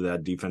interior of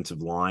that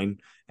defensive line.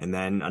 And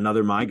then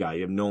another my guy,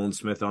 you have Nolan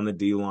Smith on the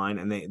D line,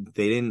 and they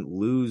didn't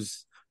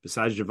lose.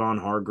 Besides Javon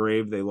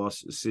Hargrave, they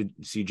lost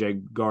C.J.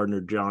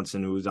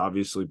 Gardner-Johnson, who has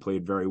obviously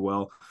played very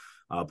well,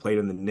 played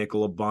in the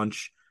nickel a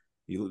bunch,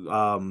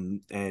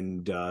 and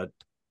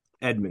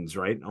Edmonds,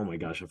 right? Oh my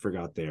gosh, I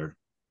forgot their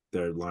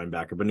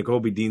linebacker. But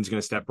Nakobe Dean's going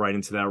to step right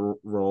into that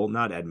role.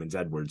 Not Edmonds,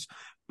 Edwards.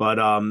 But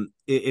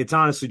it's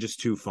honestly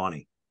just too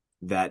funny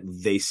that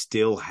they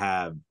still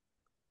have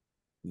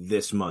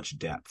this much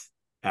depth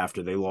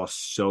after they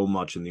lost so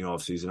much in the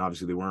offseason.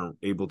 Obviously, they weren't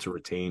able to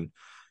retain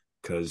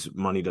because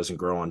money doesn't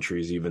grow on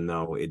trees, even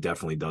though it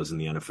definitely does in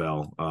the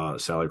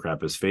NFL. Salary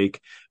crap is fake.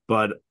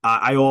 But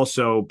I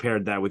also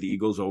paired that with the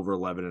Eagles over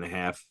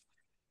 11.5.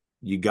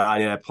 You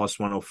got it at plus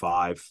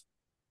 105.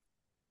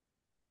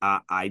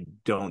 I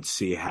don't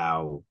see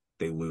how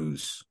they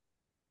lose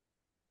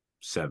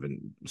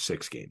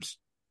 6 games.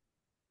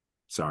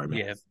 Sorry,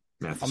 man.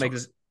 Yeah,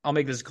 I'll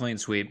make this a clean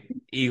sweep.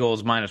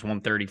 Eagles minus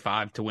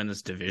 135 to win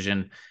this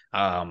division.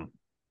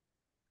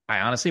 I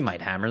honestly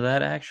might hammer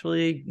that,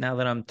 actually, now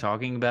that I'm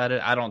talking about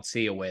it. I don't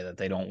see a way that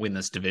they don't win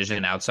this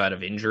division outside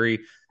of injury.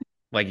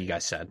 Like you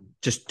guys said,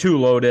 just too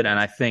loaded. And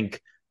I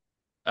think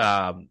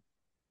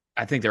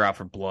they're out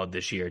for blood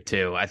this year,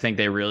 too. I think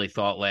they really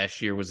thought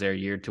last year was their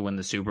year to win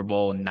the Super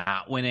Bowl, and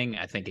not winning,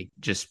 I think it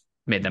just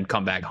made them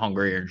come back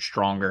hungrier and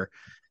stronger.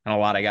 And a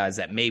lot of guys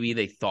that maybe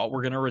they thought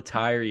were going to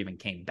retire even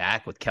came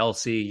back with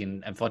Kelsey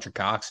and Fletcher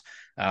Cox.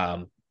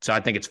 So I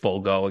think it's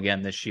full go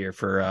again this year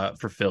for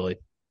Philly.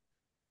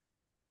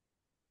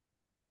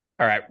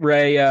 All right,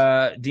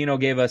 Ray, Dino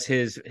gave us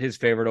his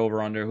favorite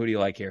over-under. Who do you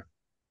like here?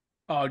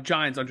 Oh,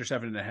 Giants under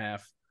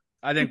 7.5.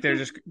 I think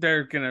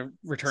they're going to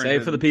return.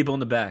 Save for the people in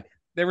the back.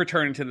 They're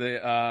returning to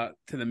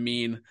the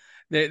mean.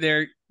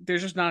 They're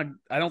just not.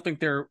 I don't think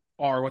they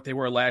are what they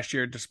were last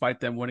year, despite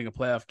them winning a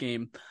playoff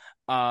game.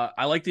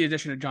 I like the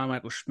addition of John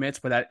Michael Schmitz,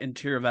 but that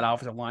interior of that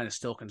offensive line is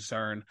still a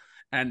concern.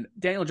 And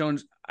Daniel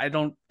Jones, I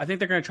think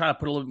they're going to try to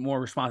put a little bit more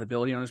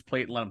responsibility on his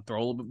plate and let him throw a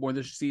little bit more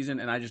this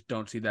season. And I just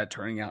don't see that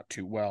turning out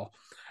too well.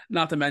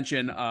 Not to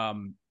mention,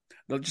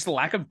 just the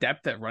lack of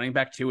depth at running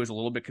back too is a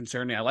little bit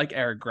concerning. I like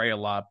Eric Gray a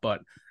lot,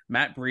 but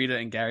Matt Breida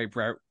and Gary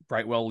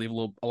Brightwell leave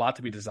a lot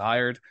to be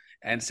desired.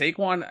 And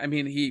Saquon, I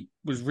mean, he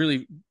was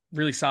really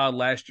really solid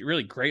last year,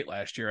 really great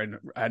last year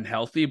and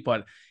healthy,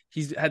 but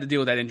he's had to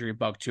deal with that injury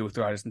bug too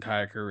throughout his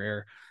entire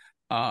career.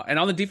 And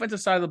on the defensive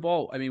side of the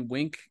ball, I mean,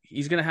 Wink,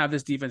 he's going to have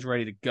this defense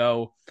ready to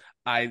go.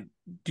 I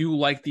do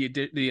like the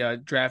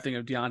drafting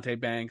of Deonte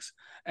Banks,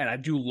 and I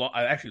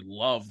actually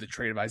love the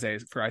trade of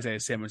Isaiah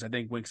Simmons. I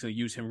think Wink's going to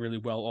use him really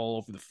well all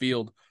over the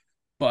field.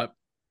 But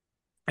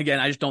again,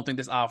 I just don't think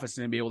this offense is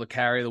going to be able to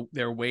carry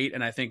their weight.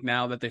 And I think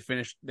now that they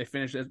finished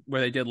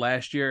where they did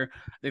last year,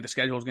 I think the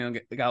schedule is going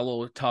to get a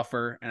little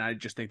tougher, and I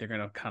just think they're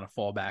going to kind of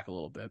fall back a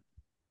little bit.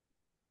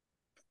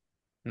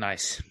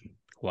 Nice.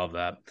 Love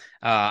that.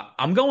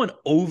 I'm going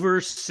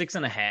over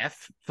 6.5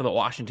 for the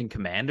Washington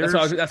Commanders.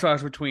 That's what I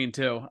was between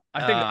too.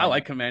 I think I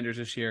like Commanders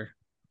this year.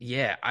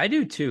 Yeah, I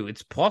do too.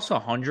 It's plus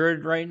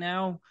 100 right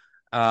now.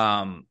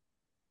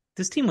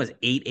 This team was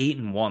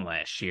 8-1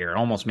 last year and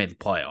almost made the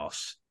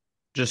playoffs.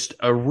 Just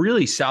a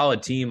really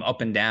solid team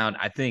up and down.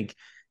 I think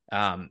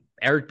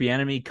Eric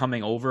Bieniemy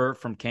coming over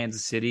from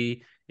Kansas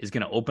City is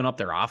going to open up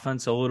their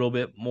offense a little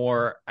bit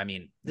more. I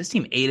mean, this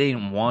team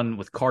 8-1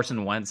 with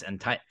Carson Wentz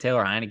and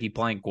Taylor Heinicke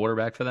playing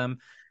quarterback for them.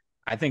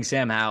 I think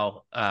Sam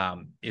Howell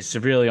is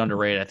severely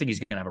underrated. I think he's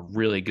going to have a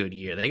really good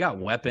year. They got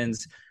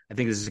weapons. I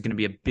think this is going to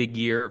be a big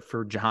year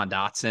for Jahan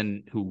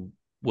Dotson, who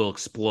will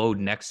explode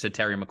next to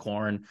Terry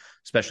McLaurin,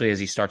 especially as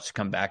he starts to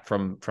come back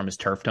from his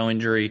turf toe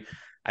injury.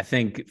 I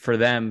think for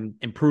them,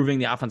 improving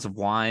the offensive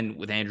line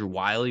with Andrew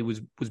Wiley was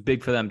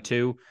big for them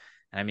too.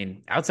 And I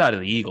mean, outside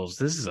of the Eagles,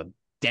 this is a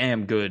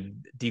damn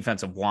good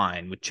defensive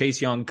line with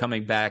Chase Young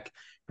coming back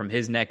from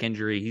his neck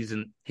injury.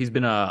 He's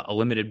been a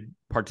limited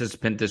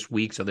participant this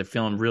week, so they're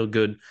feeling real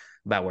good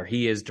about where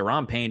he is.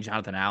 Daron Payne,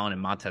 Jonathan Allen,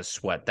 and Montez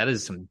Sweat. That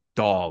is some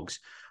dogs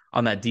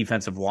on that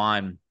defensive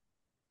line.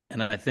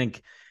 And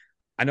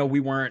I know we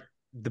weren't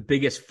the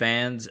biggest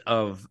fans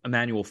of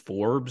Emmanuel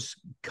Forbes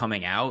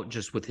coming out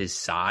just with his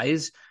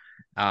size,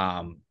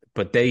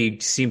 but they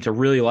seem to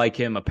really like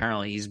him.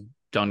 Apparently, he's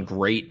done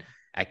great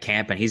at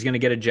camp, and he's going to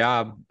get a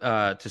job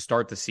to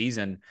start the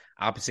season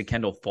opposite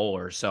Kendall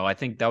Fuller. So I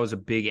think that was a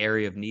big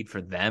area of need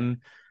for them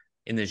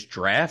in this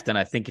draft. And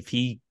I think if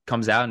he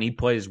comes out and he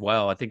plays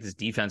well, I think this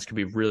defense could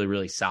be really,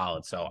 really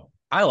solid. So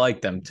I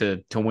like them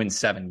to win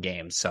 7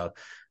 games. So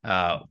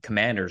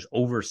Commanders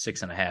over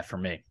 6.5 for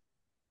me.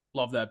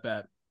 Love that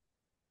bet.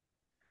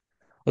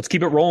 Let's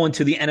keep it rolling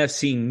to the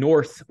NFC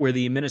North, where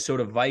the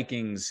Minnesota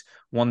Vikings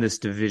won this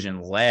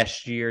division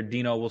last year.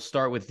 Dino, we'll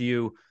start with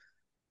you.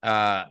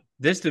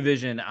 This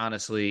division,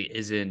 honestly,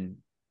 is in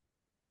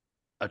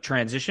a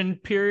transition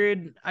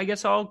period, I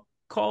guess I'll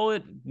call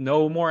it.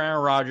 No more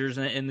Aaron Rodgers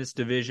in this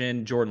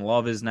division. Jordan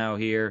Love is now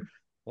here.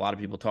 A lot of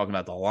people talking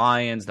about the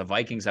Lions. The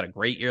Vikings had a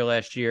great year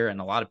last year,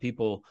 and a lot of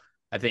people,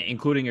 I think,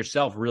 including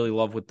yourself, really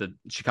love what the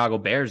Chicago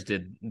Bears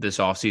did this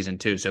offseason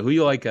too. So who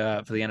you like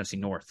for the NFC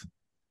North?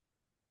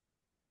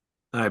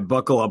 All right,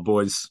 buckle up,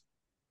 boys.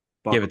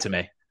 Give it to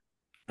me.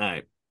 All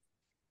right.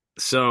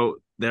 So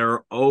there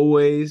are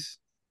always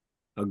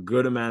a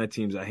good amount of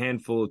teams, a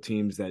handful of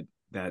teams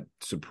that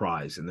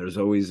surprise, and there's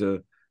always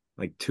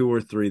like 2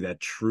 or 3 that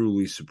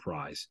truly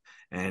surprise.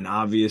 And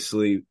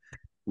obviously,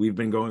 we've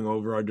been going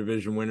over our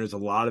division winners. A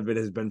lot of it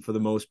has been, for the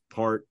most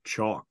part,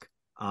 chalk.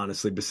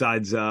 Honestly,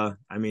 besides,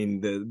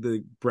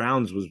 the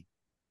Browns was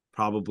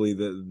probably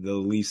the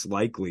least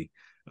likely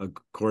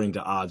according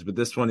to odds, but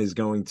this one is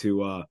going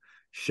to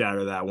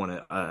shatter that one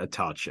a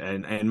touch.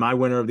 And my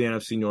winner of the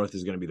NFC North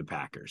is going to be the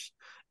Packers.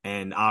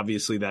 And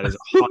obviously that is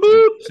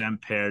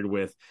 100% paired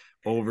with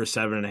over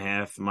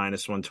 7.5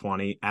 minus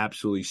 120,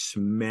 absolutely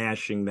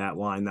smashing that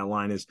line. That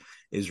line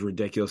is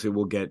ridiculous. It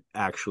will get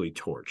actually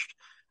torched.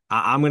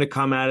 I'm going to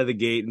come out of the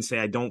gate and say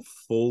I don't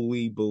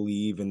fully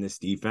believe in this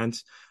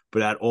defense,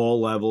 but at all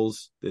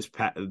levels, this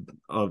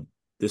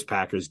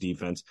Packers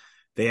defense,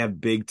 they have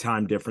big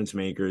time difference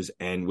makers.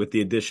 And with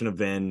the addition of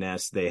Van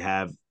Ness, they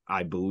have,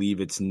 I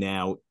believe it's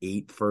now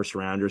 8 first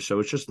rounders. So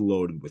it's just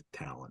loaded with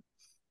talent.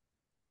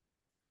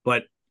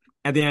 But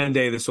at the end of the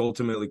day, this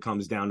ultimately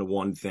comes down to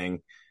one thing.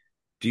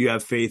 Do you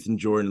have faith in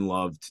Jordan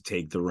Love to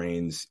take the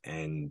reins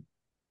and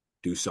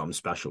do something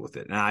special with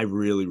it? And I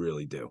really,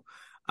 really do.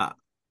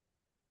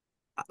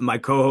 My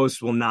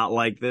co-host will not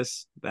like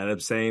this, that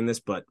I'm saying this,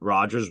 but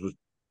Rodgers was,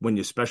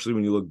 especially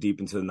when you look deep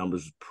into the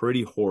numbers, was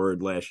pretty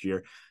horrid last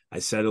year. I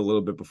said a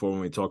little bit before when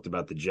we talked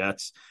about the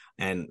Jets.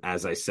 And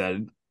as I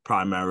said,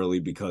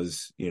 primarily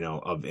because,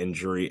 of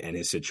injury and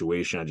his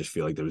situation, I just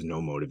feel like there was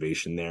no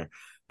motivation there.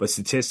 But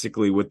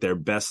statistically, with their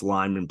best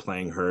lineman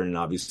playing hurt, and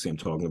obviously I'm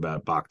talking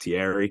about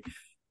Bakhtiari,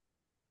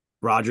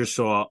 Rodgers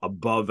saw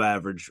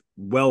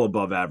well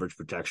above average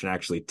protection,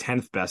 actually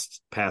 10th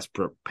best pass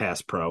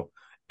pro.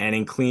 And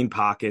in clean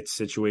pockets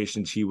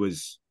situations, it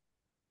was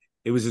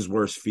his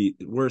worst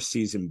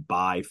season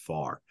by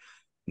far.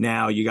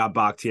 Now you got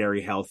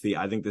Bakhtiari healthy.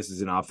 I think this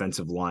is an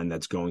offensive line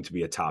that's going to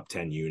be a top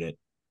 10 unit,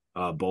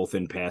 both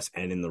in pass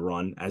and in the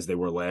run, as they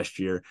were last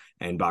year.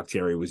 And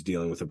Bakhtiari was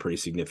dealing with a pretty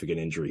significant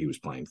injury he was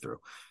playing through.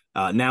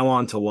 Now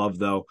on to Love,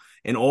 though.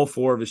 In all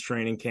 4 of his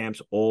training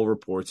camps, all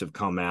reports have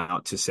come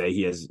out to say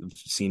he has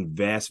seen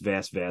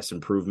vast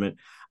improvement.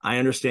 I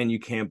understand you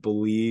can't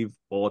believe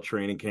all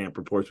training camp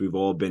reports. We've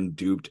all been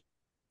duped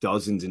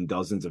dozens and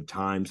dozens of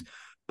times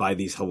by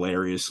these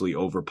hilariously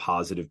over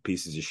positive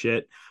pieces of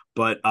shit.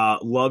 But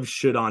Love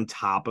should, on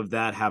top of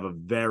that, have a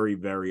very,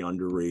 very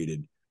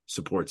underrated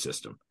support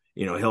system.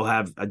 You know, he'll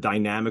have a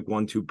dynamic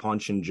 1-2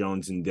 punch in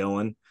Jones and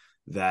Dillon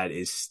that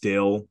is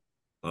still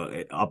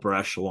upper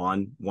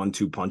echelon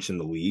 1-2 punch in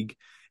the league.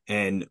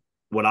 And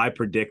what I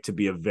predict to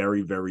be a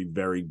very, very,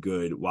 very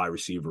good wide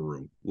receiver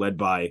room led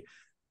by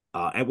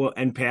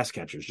and pass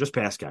catchers, just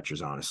pass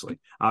catchers, honestly.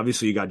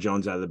 Obviously, you got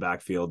Jones out of the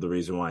backfield. The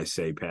reason why I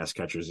say pass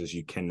catchers is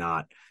you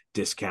cannot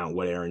discount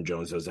what Aaron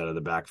Jones does out of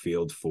the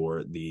backfield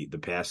for the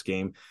pass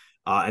game.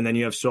 And then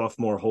you have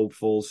sophomore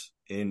hopefuls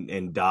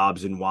in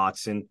Dobbs and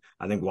Watson.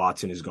 I think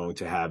Watson is going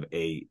to have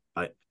a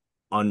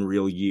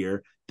unreal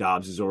year.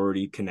 Dobbs is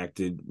already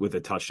connected with a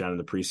touchdown in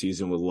the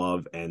preseason with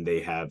Love, and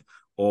they have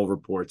all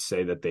reports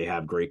say that they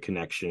have great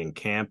connection in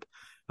camp.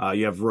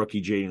 You have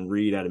rookie Jaden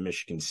Reed out of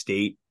Michigan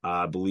State,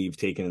 I believe,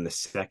 taken in the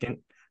second,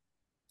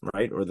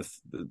 right? Or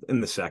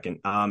in the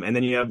second. And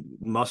then you have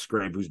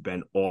Musgrave, who's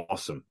been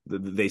awesome.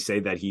 They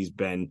say that he's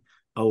been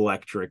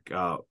electric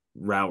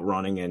route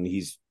running, and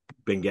he's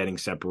been getting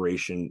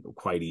separation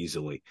quite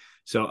easily.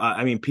 So,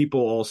 I mean, people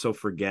also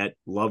forget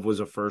Love was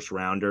a first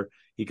rounder.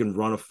 He can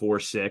run a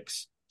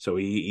 4.6, so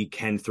he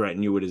can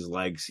threaten you with his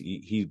legs.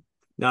 He's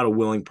not a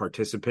willing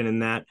participant in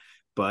that,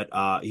 but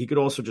he could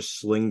also just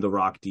sling the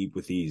rock deep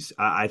with ease.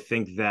 I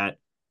think that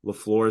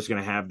LaFleur is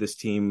going to have this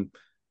team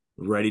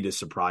ready to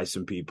surprise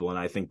some people, and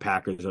I think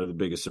Packers are the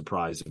biggest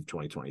surprise of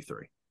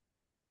 2023.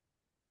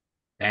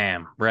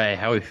 Damn, Ray,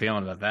 how are we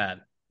feeling about that?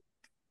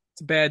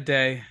 It's a bad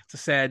day. It's a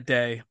sad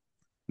day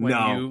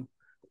when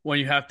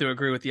you have to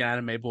agree with the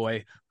anime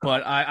boy.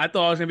 But I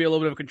thought I was going to be a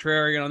little bit of a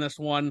contrarian on this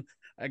one.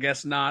 I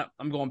guess not.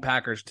 I'm going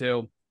Packers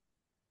too.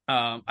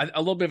 A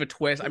little bit of a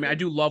twist. I mean, I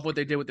do love what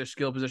they did with their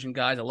skill position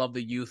guys. I love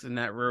the youth in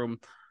that room.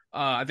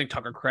 I think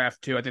Tucker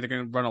Kraft too. I think they're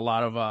going to run a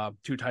lot of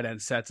 2 tight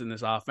end sets in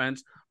this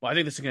offense. But I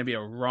think this is going to be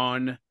a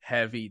run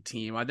heavy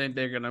team. I think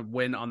they're going to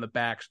win on the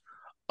backs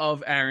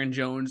of Aaron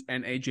Jones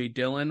and AJ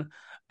Dillon.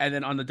 And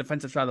then on the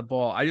defensive side of the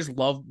ball, I just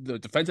love the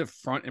defensive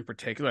front in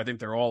particular. I think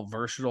they're all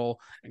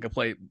versatile and can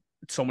play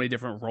so many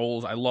different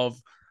roles. I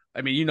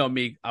mean, you know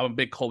me, I'm a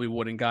big Colby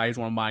Wooden guy. He's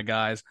one of my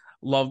guys.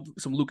 Love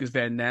some Lucas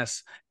Van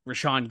Ness,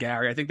 Rashawn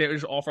Gary. I think they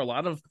just offer a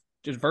lot of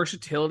just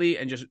versatility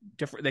and just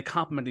different. They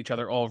complement each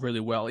other all really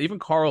well. Even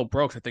Carl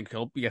Brooks, I think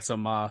he'll get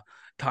some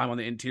time on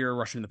the interior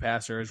rushing the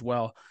passer as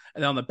well.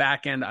 And then on the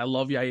back end, I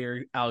love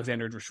Yair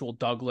Alexander, Rasul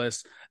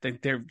Douglas. I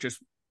think they're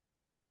just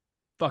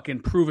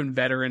fucking proven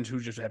veterans who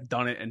just have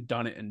done it and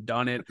done it and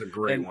done it. That's a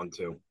great one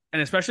too.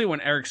 And especially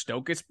when Eric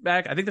Stokes gets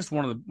back, I think that's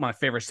one of my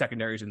favorite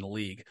secondaries in the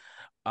league.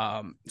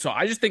 So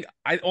I just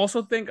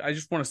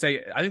want to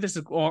say, I think this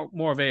is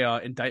more of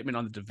a indictment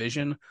on the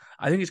division.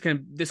 I think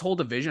this whole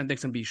division, I think,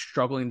 is going to be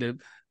struggling to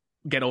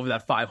get over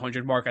that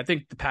 500 mark. I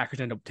think the Packers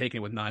end up taking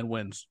it with 9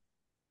 wins.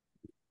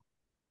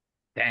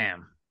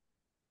 Damn.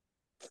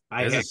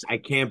 I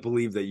can't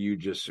believe that you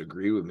just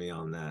agree with me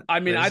on that. I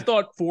mean, I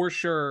thought for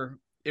sure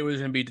it was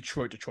going to be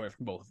Detroit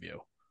from both of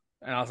you.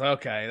 And I was like,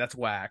 okay, that's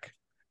whack.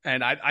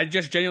 And I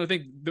just genuinely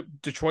think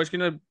Detroit's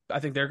I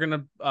think they're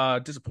going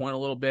to disappoint a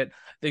little bit.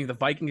 I think the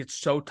Vikings, it's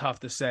so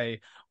tough to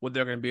say what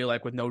they're going to be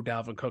like with no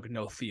Dalvin Cook and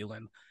no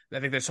Thielen. I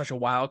think they're such a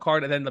wild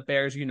card. And then the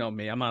Bears, you know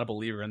me, I'm not a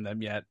believer in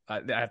them yet.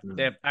 I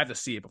have to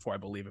see it before I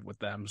believe it with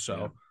them.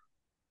 So,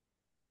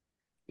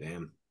 yeah.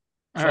 Damn.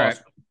 All right.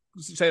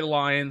 Say the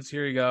Lions.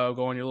 Here you go.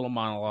 Go on your little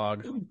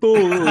monologue.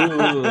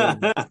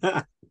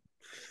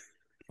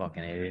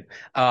 Fucking idiot.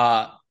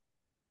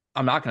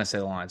 I'm not going to say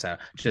the Lions out.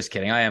 Just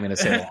kidding. I am going to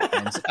say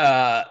the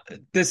Lions.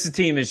 This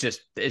team is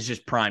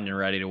just primed and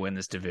ready to win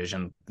this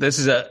division. This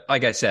is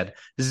like I said,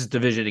 this is a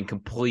division in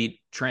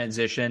complete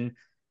transition.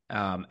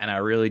 And I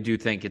really do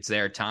think it's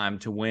their time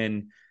to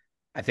win.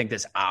 I think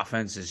this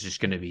offense is just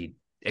going to be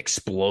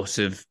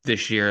explosive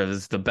this year.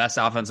 It's the best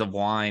offensive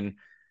line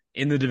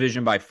in the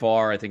division by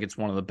far. I think it's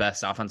one of the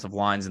best offensive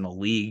lines in the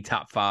league,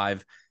 top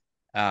 5.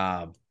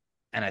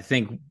 And I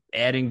think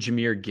adding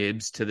Jahmyr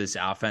Gibbs to this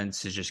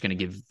offense is just going to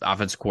give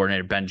offensive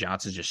coordinator Ben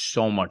Johnson just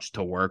so much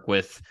to work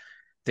with.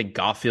 I think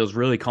Goff feels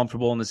really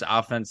comfortable in this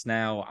offense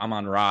now.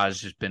 Amon-Ra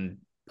has just been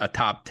a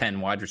top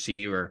 10 wide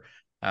receiver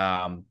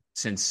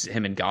since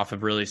him and Goff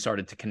have really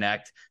started to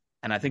connect.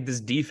 And I think this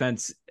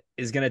defense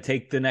is going to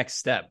take the next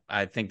step.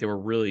 I think they were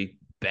really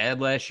bad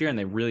last year, and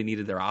they really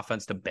needed their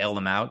offense to bail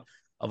them out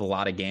of a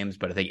lot of games.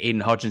 But I think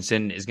Aiden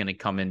Hutchinson is going to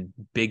come in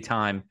big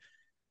time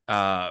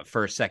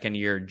for a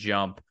second-year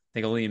jump. I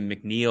think Liam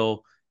McNeil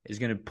is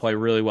going to play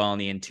really well in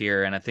the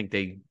interior, and I think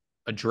they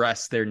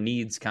address their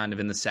needs kind of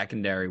in the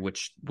secondary,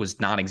 which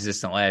was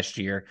non-existent last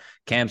year.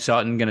 Cam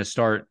Sutton going to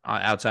start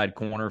outside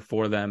corner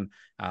for them.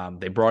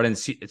 They brought in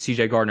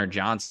C.J.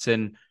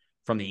 Gardner-Johnson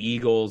from the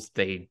Eagles.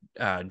 They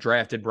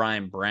drafted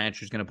Brian Branch,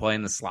 who's going to play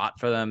in the slot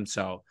for them.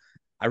 So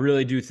I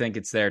really do think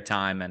it's their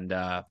time, and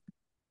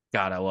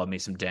God, I love me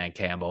some Dan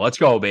Campbell. Let's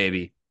go,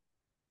 baby.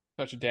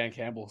 Such a Dan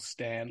Campbell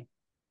stan.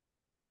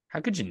 How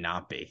could you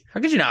not be? How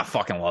could you not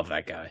fucking love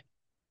that guy?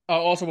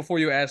 Also, before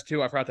you asked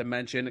too, I forgot to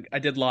mention, I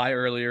did lie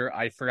earlier.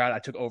 I forgot I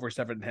took over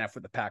 7.5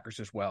 with the Packers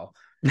as well.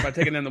 If I'm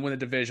taking them to win the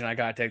division, I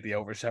gotta take the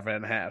over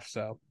 7.5.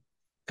 So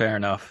Fair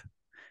enough.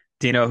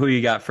 Dino, who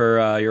you got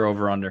for your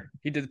over under?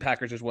 he did the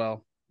Packers as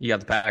well. You got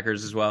the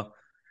Packers as well.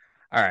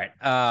 All right.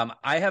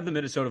 I have the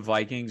Minnesota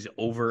Vikings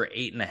over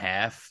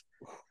 8.5.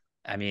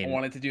 I mean, I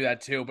wanted to do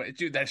that too, but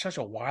dude, that's such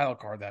a wild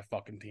card, that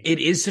fucking team. it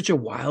is such a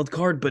wild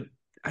card, but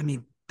I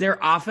mean, their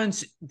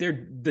offense, the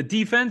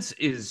defense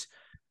is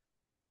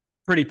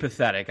pretty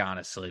pathetic,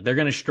 honestly. They're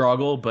going to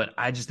struggle, but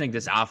I just think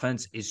this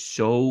offense is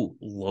so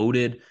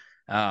loaded.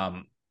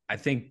 I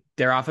think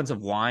their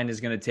offensive line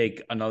is going to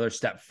take another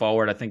step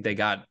forward. I think they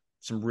got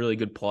some really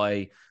good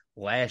play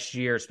last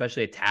year,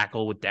 especially a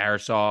tackle with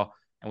Darisaw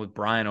and with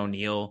Brian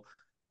O'Neill.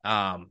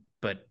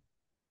 But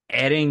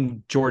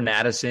adding Jordan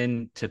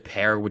Addison to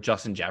pair with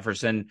Justin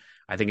Jefferson,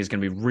 I think is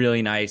going to be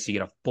really nice. You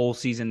get a full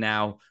season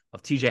now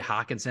of TJ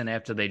Hawkinson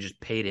after they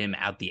just paid him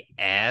out the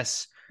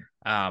ass.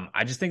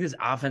 I just think this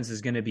offense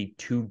is going to be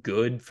too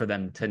good for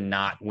them to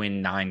not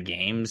win 9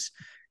 games.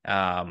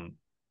 And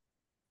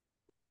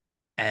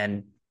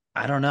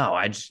I don't know.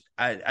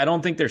 I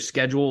don't think their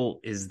schedule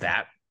is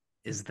that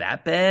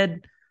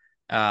bad.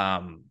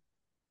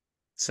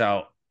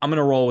 So I'm going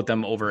to roll with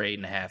them over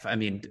 8.5. I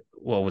mean,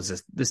 what was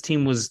this? This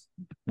team was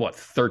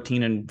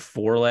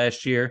 13-4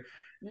 last year.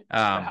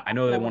 I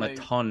know they won a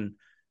ton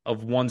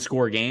of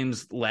 1-score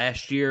games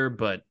last year,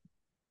 but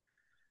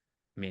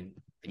I mean,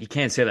 you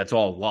can't say that's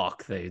all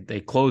luck. They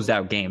closed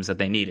out games that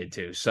they needed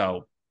to.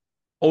 So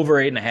over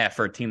 8.5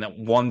 for a team that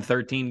won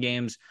 13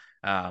 games,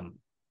 I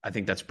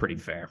think that's pretty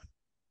fair.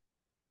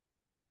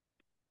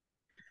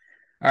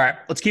 All right,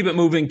 let's keep it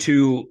moving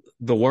to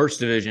the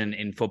worst division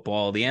in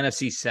football, the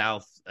NFC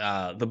South.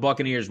 The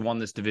Buccaneers won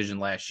this division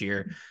last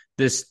year.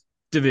 This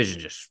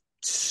division just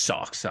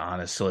sucks,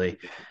 honestly.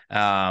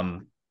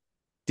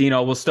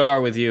 Dino, we'll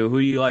start with you. Who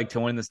do you like to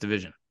win this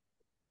division?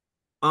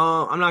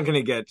 I'm not going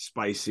to get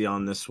spicy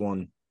on this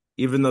one,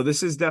 even though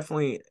this is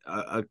definitely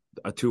a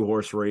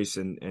 2-horse race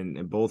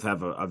and both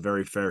have a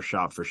very fair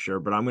shot for sure.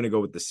 But I'm going to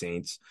go with the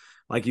Saints.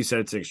 Like you said,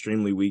 it's an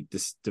extremely weak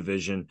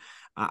division.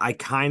 I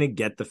kind of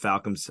get the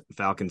Falcons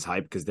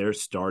hype because they're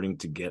starting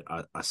to get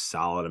a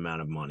solid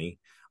amount of money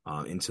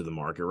into the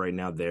market right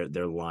now.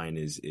 Their line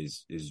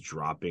is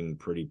dropping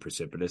pretty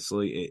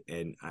precipitously,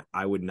 and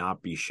I would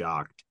not be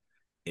shocked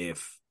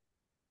if.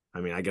 I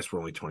mean, I guess we're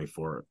only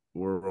 24.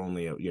 We're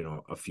only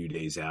a few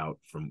days out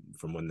from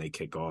when they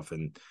kick off,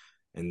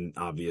 and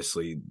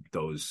obviously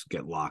those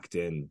get locked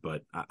in.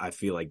 But I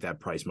feel like that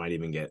price might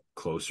even get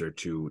closer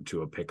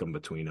to a pick 'em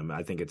between them.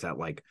 I think it's at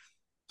like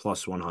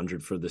plus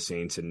 100 for the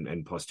Saints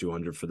and plus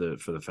 200 for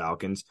the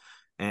Falcons.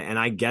 And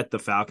I get the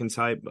Falcons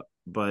hype,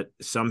 but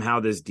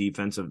somehow this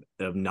defense of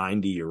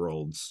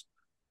 90-year-olds,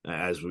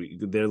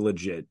 they're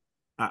legit.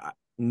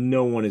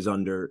 No one is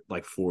under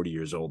like 40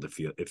 years old.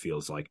 It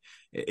feels like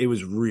it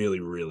was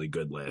really, really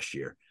good last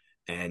year.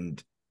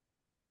 And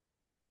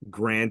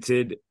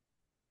granted,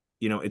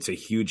 it's a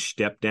huge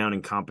step down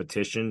in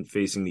competition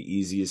facing the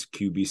easiest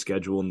QB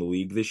schedule in the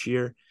league this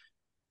year.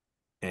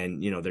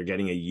 And, they're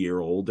getting a year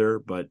older,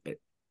 but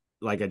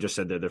like I just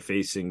said, they're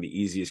facing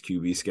the easiest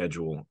QB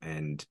schedule.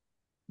 And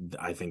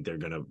I think they're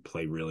going to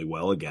play really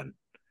well again.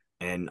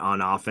 And on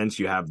offense,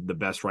 you have the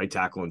best right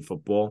tackle in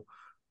football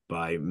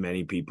by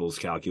many people's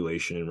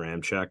calculation in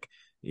Ramcheck.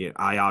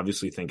 I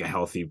obviously think a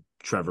healthy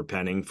Trevor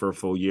Penning for a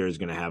full year is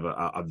going to have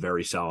a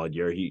very solid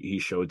year. He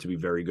showed to be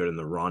very good in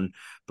the run,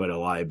 but a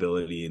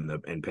liability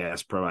in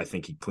pass pro. I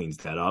think he cleans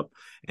that up.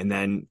 And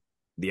then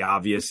the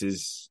obvious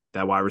is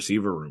that wide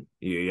receiver room.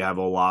 You have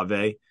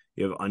Olave,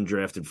 you have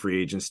undrafted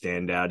free agent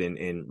standout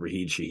in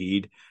Raheed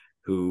Shaheed,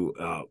 who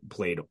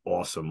played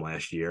awesome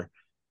last year.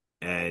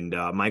 And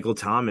Michael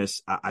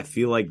Thomas, I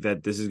feel like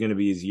that this is going to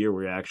be his year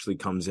where he actually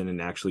comes in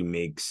and actually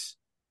makes,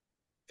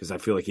 because I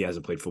feel like he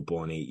hasn't played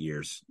football in 8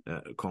 years.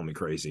 Call me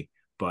crazy,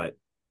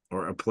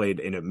 or played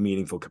in a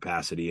meaningful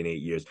capacity in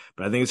 8 years.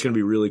 But I think it's going to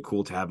be really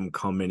cool to have him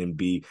come in and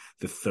be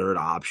the third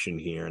option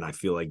here. And I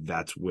feel like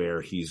that's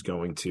where he's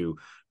going to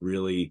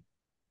really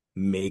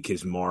make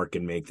his mark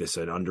and make this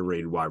an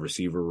underrated wide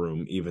receiver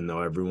room, even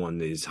though everyone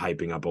is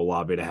hyping up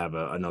Olave to have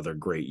another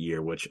great year,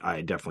 which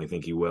I definitely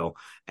think he will.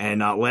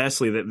 And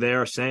lastly, that they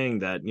are saying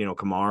that,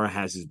 Kamara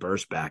has his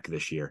burst back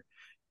this year.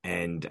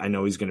 And I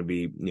know he's going to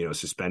be,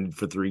 suspended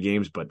for 3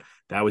 games, but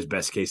that was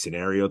best case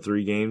scenario,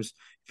 3 games.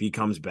 If he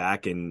comes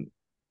back and,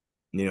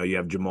 you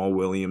have Jamal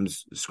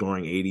Williams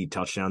scoring 80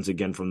 touchdowns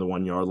again from the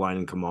 1-yard line,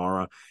 and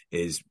Kamara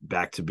is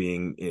back to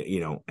being,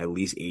 at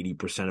least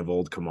 80% of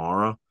old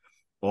Kamara.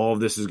 All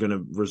of this is going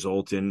to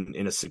result in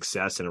a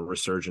success and a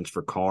resurgence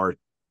for Carr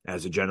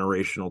as a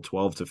generational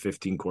 12 to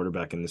 15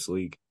 quarterback in this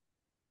league.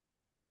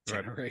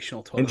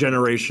 Generational 12. And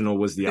generational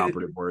was the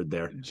operative word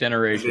there.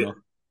 Generational.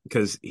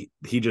 Because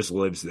he just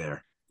lives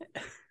there.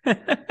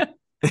 Right.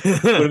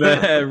 What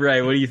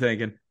are you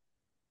thinking?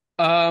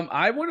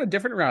 I went a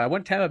different route. I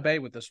went Tampa Bay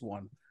with this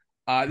one.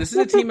 This is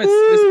a team that's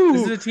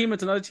this is a team.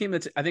 It's another team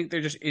that's I think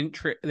they're just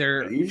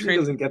It usually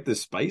doesn't get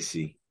this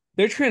spicy.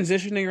 they're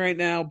transitioning right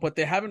now, but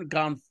they haven't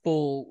gone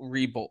full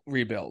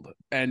rebuild.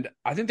 And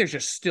I think there's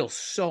just still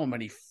so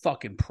many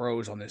fucking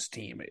pros on this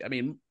team. I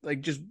mean,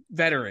 like just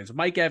veterans,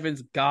 Mike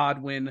Evans,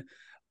 Godwin,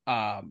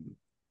 and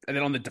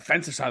then on the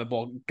defensive side of the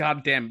ball,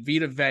 goddamn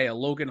Vita Vea,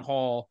 Logan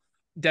Hall,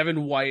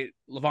 Devin White,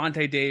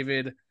 Levante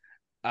David,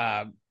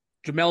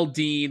 Jamel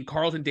Dean,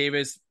 Carlton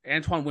Davis,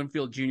 Antoine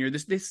Winfield Jr.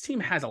 This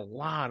team has a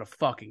lot of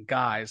fucking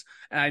guys,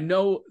 and I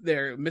know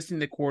they're missing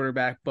the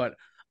quarterback, but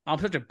I'm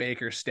such a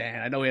Baker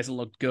stan. I know he hasn't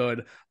looked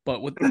good,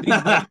 but with these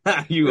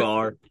You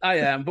are. I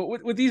am, but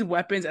with these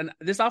weapons and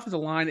this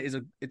offensive line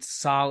it's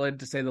solid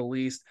to say the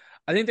least.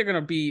 I think they're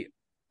going to be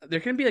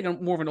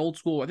like more of an old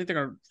school. I think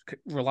they're going to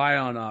rely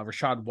on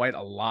Rashad White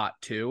a lot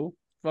too,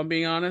 if I'm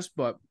being honest.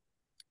 But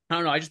I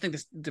don't know. I just think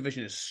this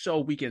division is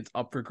so weak and it's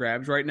up for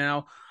grabs right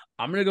now.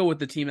 I'm going to go with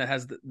the team that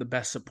has the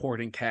best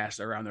supporting cast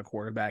around their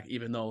quarterback,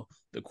 even though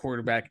the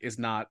quarterback is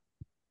not,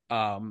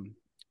 I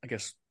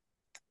guess,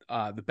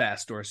 the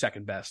best or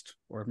second best,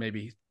 or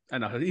maybe I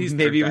don't know. He's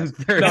maybe even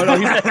third. No,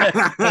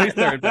 he's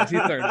third best.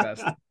 He's third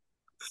best.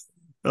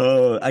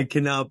 Oh, I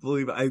cannot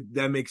believe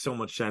that makes so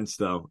much sense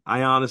though.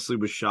 I honestly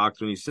was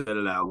shocked when you said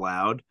it out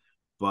loud,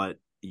 but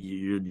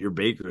you're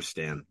Baker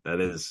stan.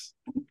 That is.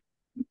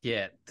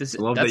 Yeah, I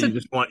love that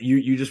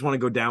you just want to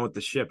go down with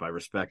the ship. I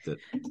respect it.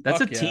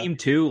 That's a team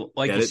too,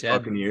 like you said.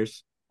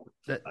 Buccaneers.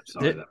 I'm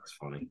sorry, that was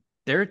funny.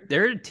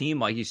 They're a team,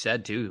 like you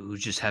said too, who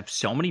just have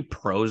so many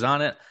pros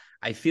on it.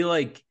 I feel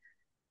like,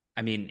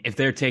 I mean, if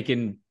they're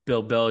taking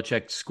Bill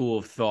Belichick's school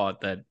of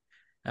thought that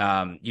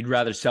you'd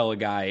rather sell a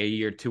guy a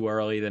year too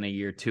early than a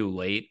year too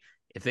late,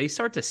 if they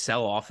start to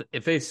sell off,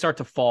 if they start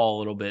to fall a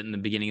little bit in the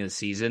beginning of the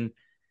season,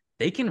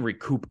 they can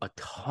recoup a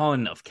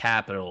ton of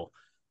capital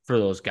for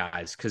those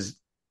guys. Because,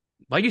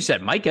 like you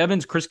said, Mike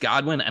Evans, Chris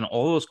Godwin, and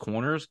all those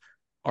corners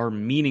are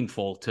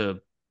meaningful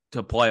to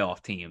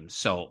playoff teams.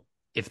 So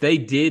if they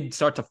did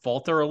start to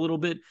falter a little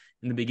bit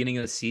in the beginning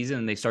of the season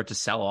and they start to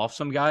sell off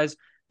some guys,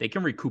 they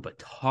can recoup a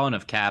ton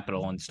of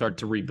capital and start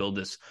to rebuild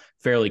this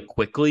fairly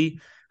quickly.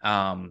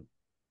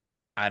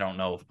 I don't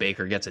know if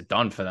Baker gets it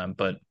done for them,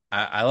 but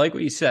I like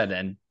what you said.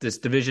 And this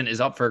division is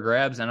up for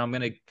grabs, and I'm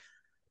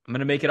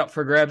gonna make it up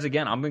for grabs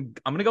again. I'm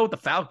gonna go with the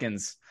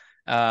Falcons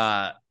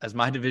as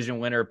my division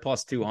winner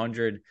plus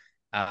 200.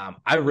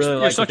 I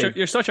really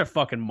you're such a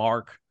fucking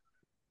mark.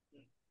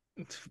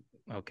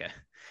 Okay.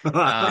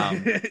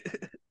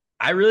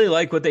 I really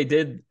like what they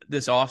did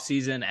this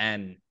offseason,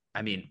 and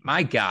I mean,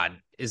 my God,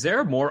 is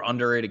there a more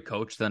underrated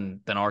coach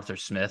than Arthur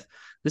Smith?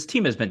 This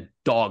team has been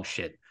dog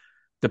shit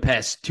the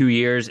past 2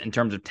 years in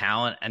terms of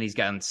talent, and he's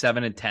gotten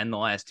 7-10 the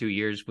last 2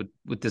 years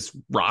with this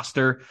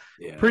roster.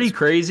 Yeah, pretty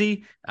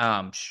crazy.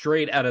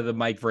 Straight out of the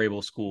Mike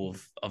Vrabel school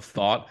of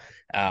thought.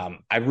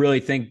 I really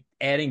think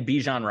adding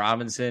Bijan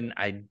Robinson,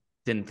 I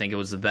didn't think it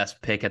was the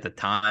best pick at the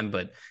time,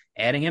 but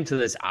adding him to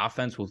this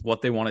offense with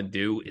what they want to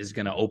do is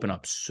going to open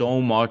up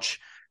so much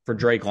for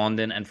Drake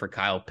London and for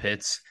Kyle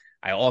Pitts.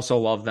 I also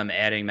love them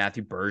adding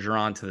Matthew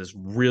Bergeron to this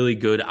really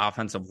good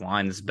offensive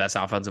line, this best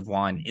offensive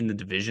line in the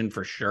division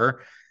for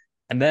sure.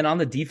 And then on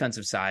the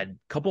defensive side,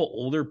 a couple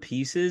older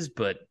pieces,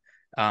 but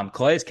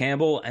Calais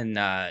Campbell and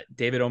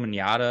David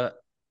Omanyata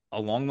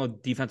along the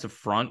defensive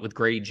front with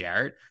Grady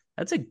Jarrett,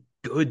 that's a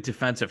good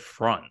defensive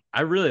front.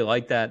 I really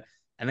like that.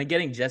 And then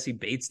getting Jesse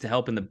Bates to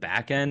help in the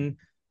back end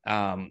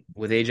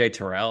with AJ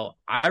Terrell,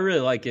 I really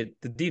like it.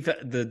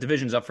 The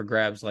division's up for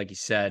grabs, like you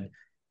said.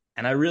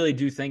 And I really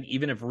do think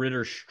even if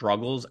Ritter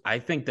struggles, I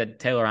think that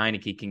Taylor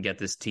Heinicke can get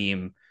this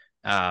team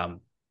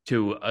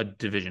to a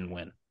division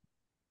win.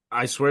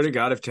 I swear to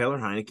God, if Taylor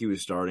Heinicke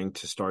was starting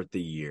to start the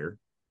year,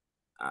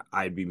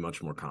 I'd be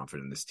much more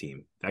confident in this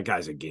team. That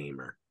guy's a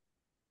gamer.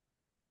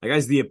 That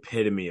guy's the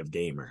epitome of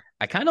gamer.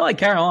 I kind of like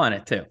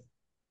Carolina, too.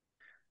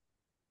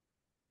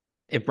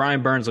 If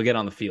Brian Burns will get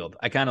on the field,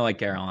 I kind of like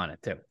Carolina,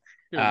 too.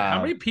 Dude,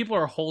 how many people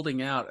are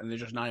holding out and they're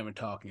just not even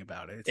talking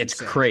about it? It's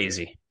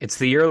crazy. It's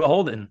the year of the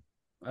holding.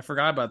 I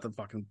forgot about the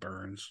fucking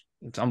Burns.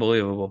 It's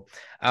unbelievable.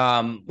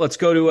 Let's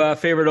go to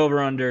favorite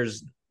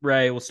over-unders.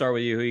 Ray, we'll start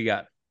with you. Who you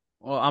got?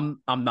 Well,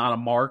 I'm not a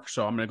mark,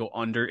 so I'm going to go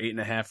under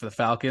 8.5 for the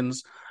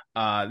Falcons.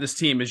 This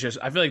team is just,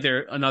 I feel like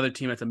they're another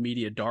team that's a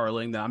media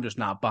darling that I'm just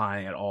not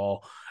buying at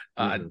all.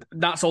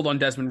 Not sold on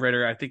Desmond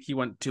Ritter. I think he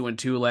went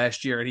 2-2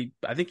 last year, and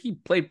I think he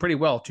played pretty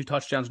well. 2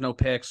 touchdowns, no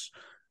picks.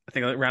 I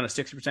think around a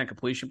 60%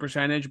 completion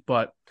percentage,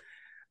 but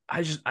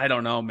I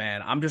don't know,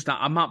 man.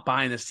 I'm not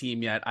buying this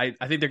team yet. I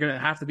think they're going to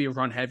have to be a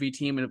run heavy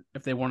team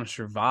if they want to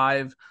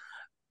survive.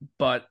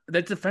 But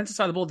the defensive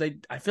side of the ball,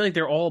 I feel like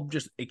they're all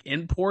just like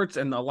imports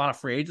and a lot of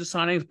free agent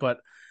signings, but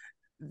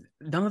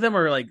none of them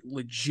are like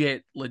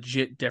legit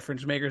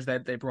difference makers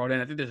that they brought in.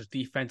 I think this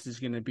defense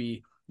is going to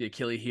be the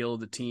Achilles heel of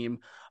the team.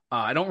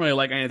 I don't really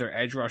like any of their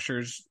edge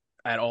rushers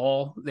at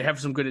all. They have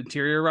some good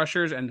interior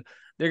rushers, and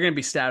they're going to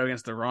be stout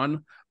against the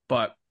run,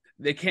 but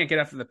they can't get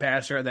after the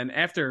passer. And then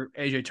after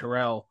AJ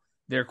Terrell,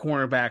 their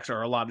cornerbacks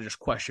are a lot of just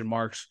question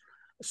marks.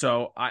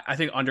 So I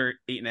think under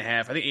 8.5.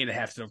 I think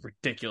 8.5 is a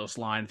ridiculous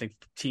line. I think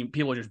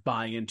people are just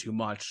buying in too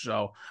much.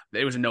 So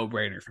it was a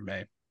no-brainer for me.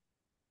 I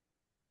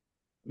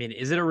mean,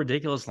 is it a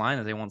ridiculous line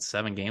that they won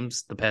 7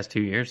 games the past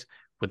 2 years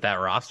with that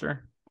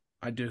roster?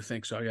 I do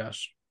think so,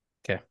 yes.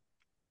 Okay.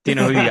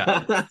 Dino, who you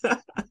got?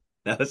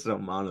 That's so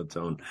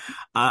monotone.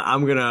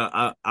 I'm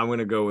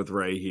gonna go with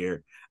Ray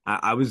here.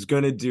 I was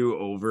gonna do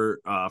over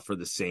for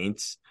the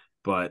Saints,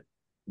 but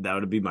that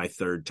would be my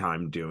third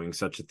time doing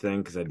such a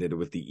thing because I did it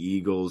with the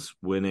Eagles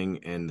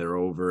winning and they're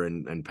over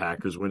and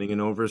Packers winning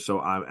and over.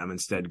 So I'm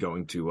instead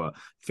going to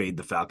fade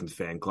the Falcons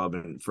fan club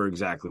and for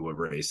exactly what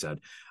Ray said.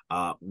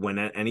 When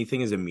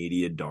anything is a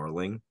media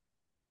darling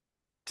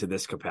to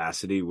this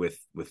capacity without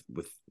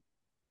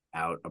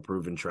a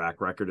proven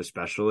track record,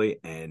 especially,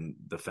 and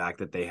the fact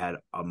that they had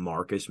a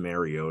Marcus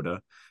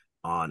Mariota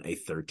on a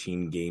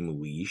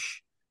 13-game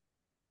leash,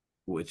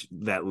 which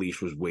that leash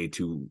was way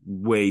too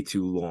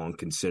long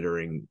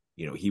considering,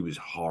 he was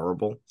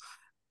horrible.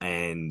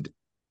 And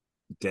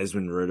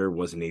Desmond Ridder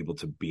wasn't able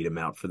to beat him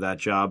out for that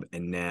job.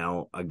 And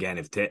now, again,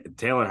 if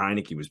Taylor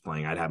Heineke was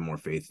playing, I'd have more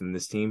faith in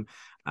this team.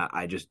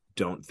 I just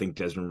don't think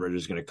Desmond Ridder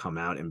is going to come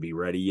out and be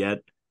ready yet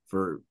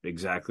for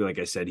exactly like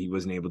I said. He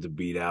wasn't able to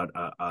beat out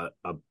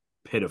a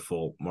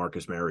pitiful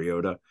Marcus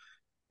Mariota.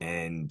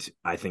 And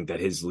I think that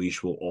his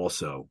leash will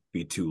also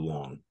be too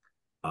long.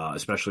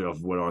 Especially off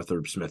of what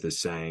Arthur Smith is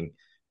saying.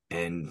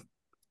 And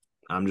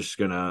I'm just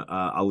going to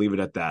I'll leave it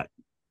at that.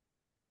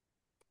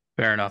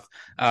 Fair enough.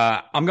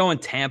 I'm going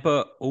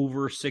Tampa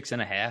over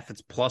 6.5.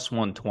 It's plus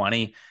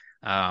 120.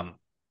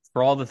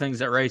 For all the things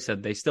that Ray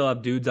said, they still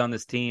have dudes on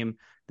this team.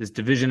 This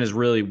division is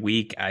really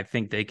weak. I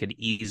think they could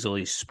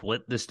easily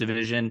split this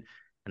division,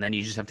 and then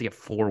you just have to get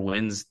 4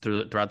 wins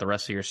throughout the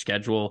rest of your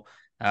schedule.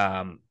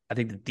 I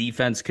think the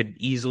defense could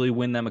easily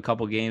win them a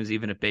couple games,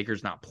 even if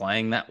Baker's not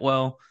playing that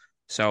well.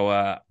 So,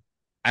 and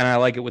I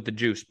like it with the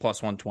juice,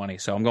 plus 120.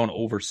 So I'm going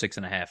over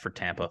 6.5 for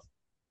Tampa.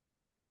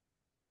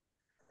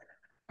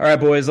 All right,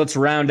 boys, let's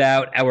round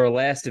out our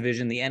last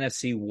division, the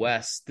NFC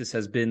West. This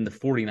has been the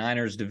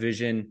 49ers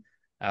division.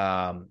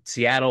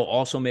 Seattle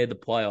also made the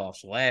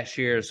playoffs last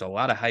year, so a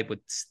lot of hype with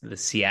the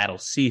Seattle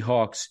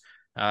Seahawks.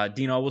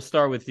 Dino, we'll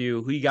start with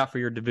you. Who you got for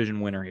your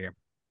division winner here?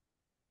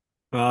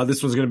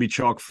 This one's going to be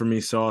chalk for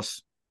me,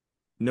 Sauce.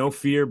 No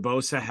fear,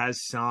 Bosa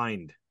has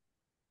signed.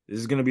 This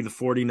is going to be the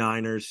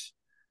 49ers.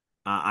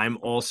 I'm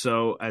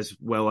also, as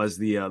well as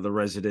the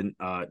resident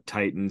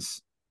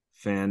Titans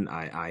fan,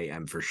 I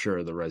am for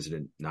sure the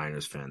resident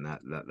Niners fan.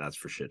 That's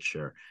for shit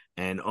sure.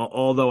 And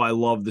although I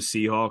love the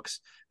Seahawks,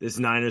 this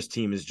Niners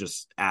team is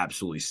just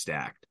absolutely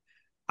stacked.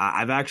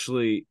 I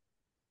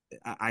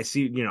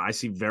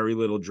see very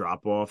little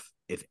drop off,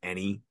 if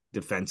any,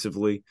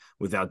 defensively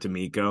without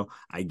D'Amico.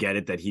 I get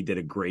it that he did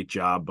a great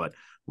job, but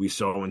we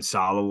saw when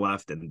Salah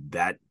left, and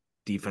that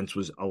defense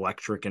was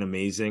electric and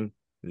amazing.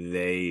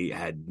 They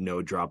had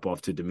no drop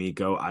off to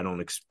D'Amico. I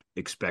don't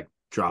expect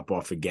drop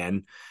off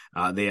again.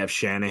 They have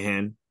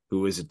Shanahan,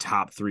 who is a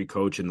top 3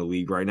 coach in the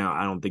league right now.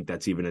 I don't think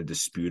that's even a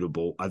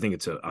disputable. I think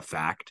it's a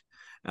fact.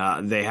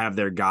 They have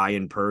their guy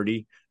in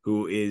Purdy,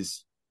 who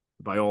is,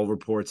 by all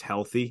reports,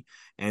 healthy.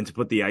 And to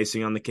put the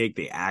icing on the cake,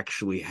 they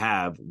actually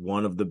have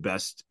one of the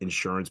best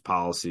insurance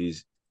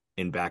policies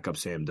in backup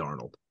Sam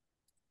Darnold.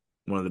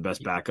 One of the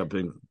best backups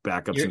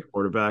in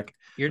quarterback.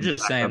 You're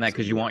just saying that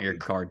because you want your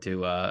card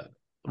to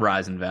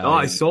rise in value. Oh,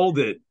 I sold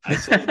it.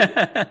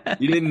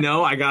 You didn't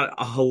know? I got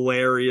a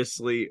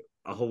hilariously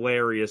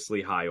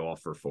high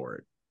offer for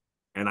it.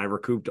 And I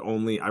recouped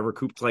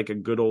like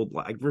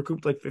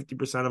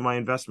 50% of my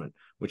investment,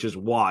 which is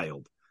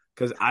wild.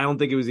 Because I don't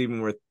think it was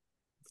even worth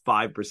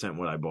 5%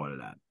 what I bought it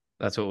at.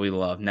 That's what we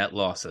love. Net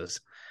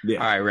losses. Yeah.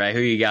 All right, Ray, who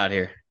you got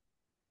here?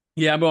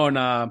 Yeah, I'm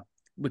going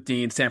with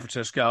Dean, San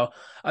Francisco.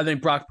 I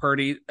think Brock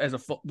Purdy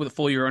with a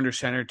full year under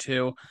center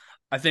too.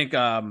 I think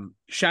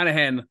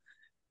Shanahan,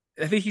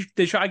 I think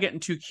they try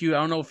getting too cute. I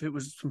don't know if it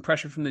was some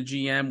pressure from the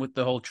GM with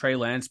the whole Trey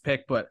Lance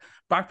pick, but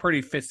Brock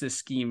Purdy fits this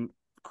scheme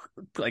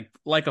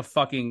like a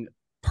fucking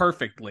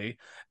perfectly.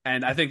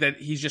 And I think that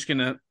he's just going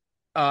to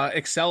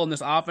excel in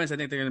this offense. I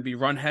think they're going to be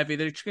run heavy.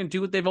 They're just going to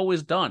do what they've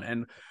always done.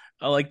 And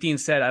like Dean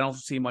said, I don't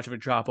see much of a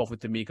drop off with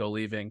D'Amico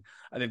leaving.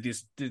 I think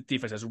this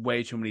defense has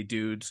way too many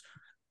dudes.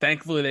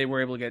 Thankfully, they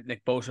were able to get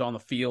Nick Bosa on the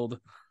field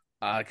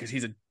because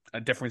he's a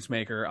difference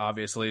maker,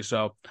 obviously.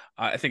 So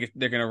I think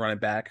they're going to run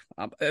it back.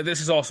 This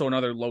is also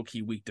another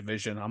low-key weak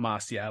division. I'm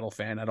not a Seattle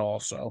fan at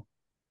all. So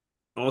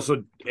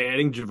also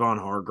adding Javon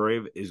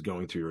Hargrave is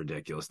going to be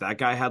ridiculous. That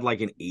guy had like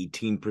an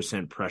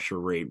 18% pressure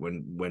rate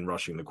when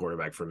rushing the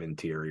quarterback from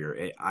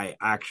interior. I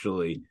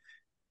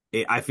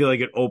feel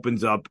like it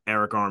opens up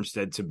Eric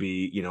Armstead to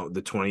be,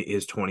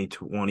 his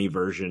 2020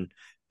 version,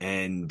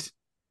 and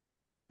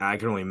I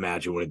can only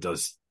imagine what it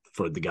does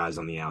for the guys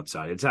on the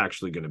outside. It's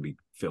actually going to be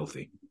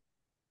filthy.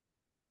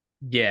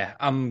 Yeah,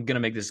 I'm gonna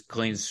make this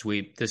clean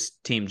sweep. This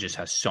team just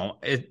has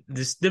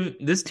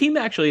this team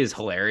actually is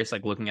hilarious.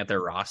 Like looking at their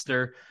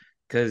roster,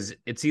 because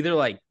it's either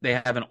like they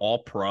have an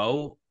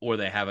all-pro or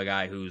they have a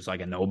guy who's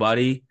like a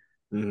nobody.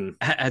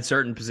 at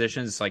certain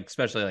positions, like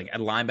especially like at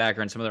linebacker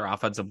and some of their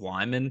offensive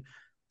linemen,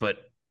 but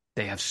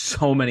they have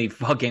so many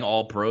fucking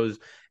all pros.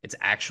 It's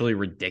actually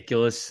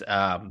ridiculous.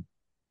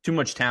 Too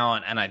much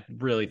talent. And I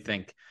really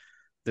think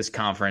this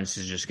conference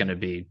is just going to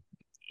be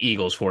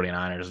Eagles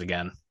 49ers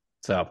again.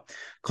 So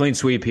clean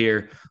sweep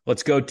here.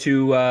 Let's go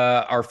to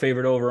our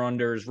favorite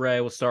over-unders.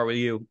 Ray, we'll start with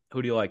you.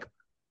 Who do you like?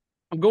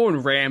 I'm going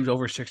Rams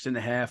over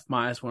 6.5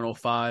 minus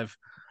 105.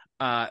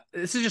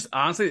 This is just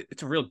honestly,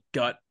 it's a real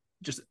gut,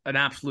 just an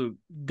absolute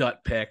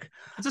gut pick.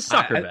 It's a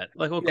sucker bet.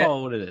 Like we'll call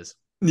it what it is.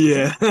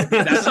 Yeah,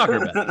 that's sucker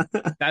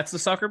bet. That's the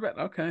sucker bet.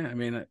 Okay, I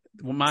mean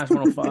minus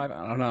 105.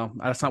 I don't know.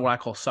 That's not what I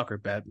call sucker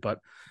bet, but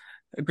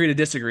agree to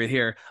disagree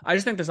here. I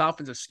just think this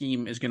offensive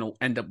scheme is going to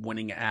end up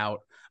winning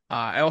out.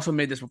 I also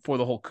made this before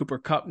the whole Cooper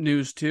Kupp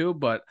news too,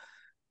 but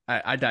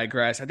I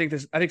digress. I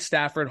think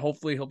Stafford,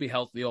 hopefully he'll be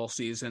healthy all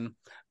season.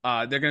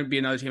 They're going to be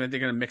another team that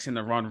they're going to mix in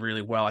the run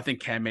really well. I think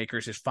Cam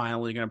Akers is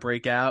finally going to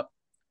break out.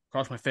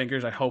 Cross my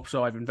fingers. I hope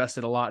so. I've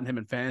invested a lot in him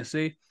in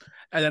fantasy.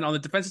 And then on the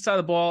defensive side of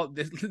the ball,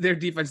 their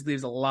defense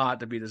leaves a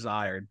lot to be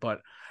desired.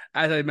 But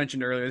as I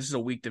mentioned earlier, this is a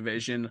weak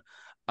division.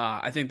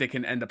 I think they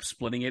can end up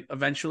splitting it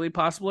eventually,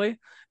 possibly.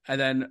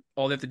 And then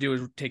all they have to do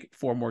is take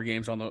 4 more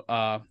games on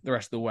the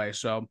rest of the way.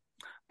 So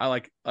I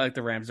like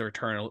the Rams to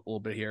return a little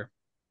bit here.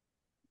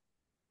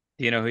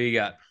 You know who you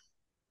got?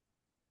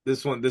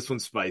 This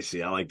one's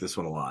spicy. I like this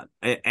one a lot.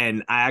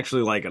 And I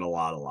actually like it a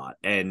lot.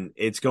 And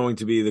it's going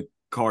to be the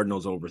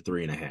Cardinals over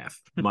 3.5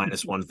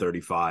 minus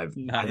 135.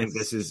 Nice. I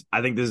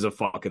think this is a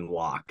fucking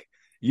lock.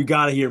 You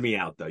got to hear me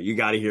out though.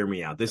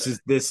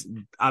 Because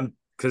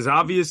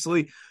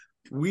obviously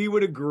we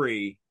would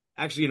agree.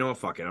 Actually, you know what?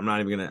 Fuck it. I'm not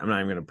even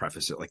gonna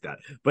preface it like that.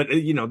 But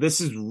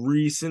this is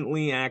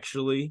recently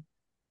actually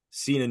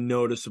seen a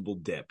noticeable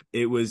dip.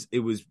 It was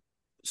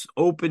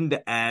opened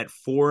at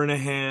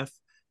 4.5.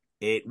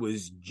 It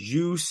was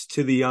juiced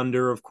to the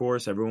under, of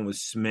course. Everyone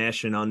was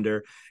smashing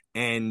under.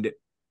 And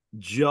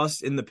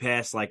just in the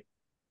past,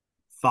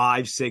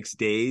 5-6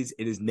 days,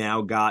 it has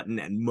now gotten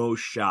at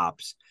most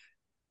shops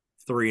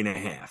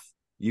 3.5.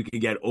 You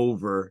could get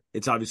over.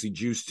 It's obviously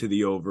juiced to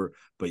the over,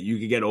 but you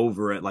could get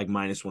over at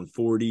minus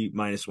 140,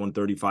 minus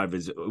 135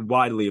 is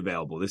widely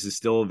available. This is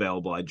still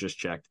available. I just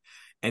checked.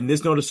 And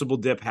this noticeable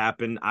dip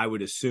happened, I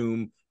would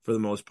assume, for the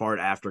most part,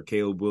 after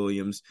Caleb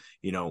Williams,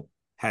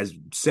 has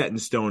set in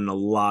stone in a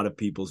lot of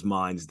people's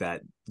minds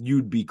that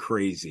you'd be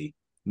crazy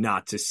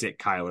not to sit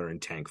Kyler and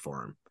tank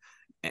for him.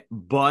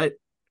 But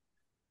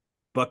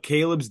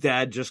Caleb's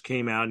dad just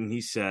came out and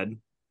he said,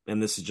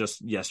 and this is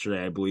just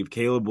yesterday, I believe,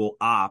 Caleb will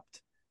opt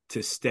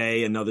to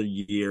stay another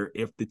year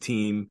if the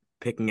team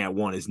picking at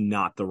 1 is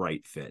not the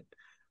right fit.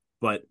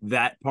 But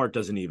that part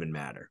doesn't even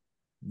matter.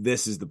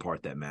 This is the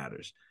part that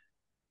matters.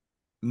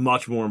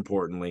 Much more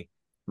importantly,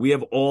 we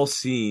have all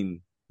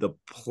seen the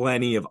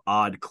plenty of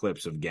odd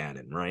clips of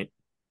Gannon, right?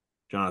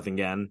 Jonathan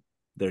Gannon,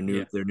 their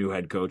new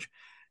head coach,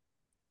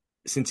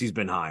 since he's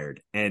been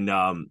hired. And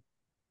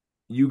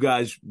you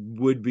guys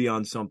would be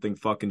on something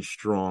fucking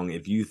strong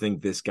if you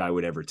think this guy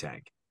would ever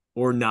tank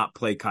or not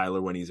play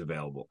Kyler when he's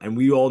available. And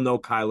we all know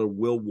Kyler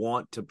will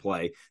want to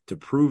play to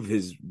prove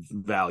his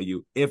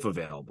value if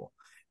available.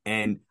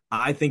 And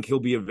I think he'll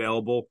be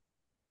available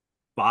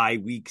by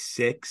week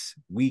 6,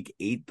 week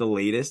 8, the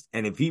latest.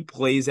 And if he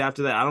plays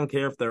after that, I don't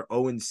care if they're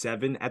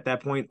 0-7 at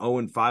that point,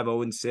 0-5,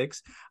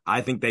 0-6. I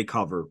think they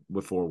cover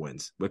with 4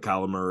 wins with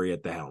Kyler Murray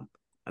at the helm.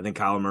 I think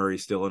Kyler Murray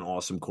is still an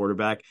awesome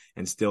quarterback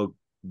and still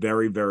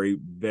very, very,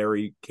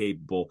 very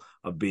capable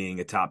of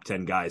being a top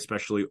 10 guy,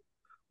 especially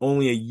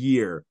only a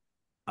year.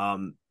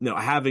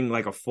 Having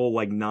a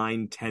full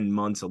 9, 10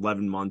 months,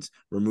 11 months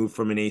removed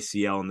from an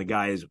ACL, and the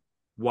guy is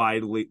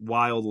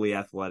wildly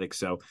athletic,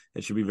 so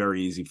it should be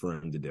very easy for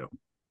him to do.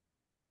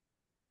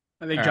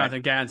 I think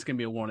Jonathan Gannon's going to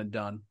be a one and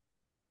done.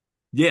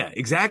 Yeah,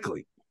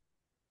 exactly.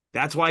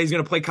 That's why he's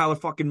going to play Kyler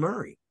fucking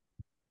Murray.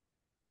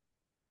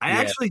 I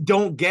actually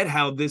don't get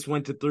how this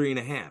went to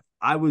 3.5.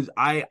 I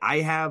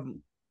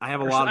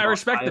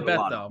respect the bet,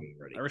 though.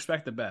 I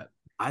respect the bet.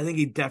 I think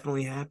it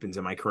definitely happens.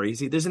 Am I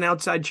crazy? There's an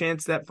outside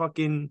chance that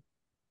fucking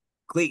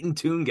Clayton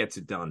Tune gets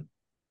it done.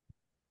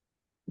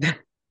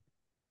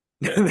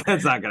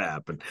 That's not going to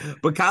happen.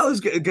 But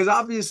Kyler's good because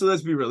obviously,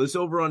 let's be real. This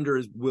over-under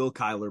is, will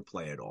Kyler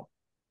play at all?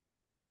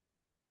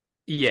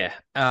 Yeah.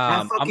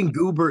 That fucking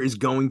goober is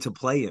going to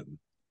play him.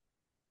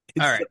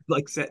 It's all right.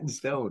 Set in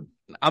stone.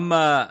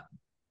 I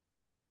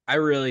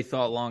really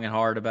thought long and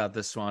hard about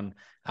this one.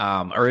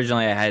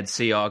 Originally, I had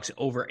Seahawks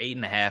over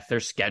 8.5.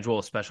 Their schedule,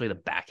 especially the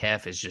back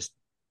half, is just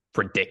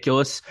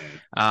ridiculous.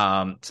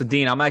 So,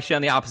 Dean, I'm actually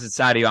on the opposite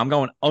side of you. I'm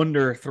going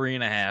under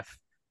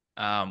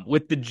 3.5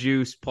 with the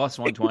juice plus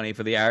 120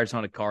 for the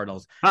Arizona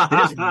Cardinals.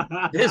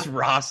 This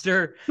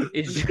roster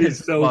is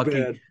just so fucking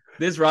bad.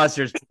 This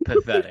roster is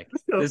pathetic.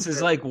 This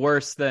is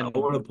worse than I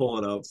want to pull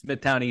it up.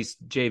 Smithtown East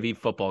JV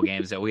football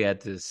games that we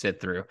had to sit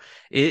through.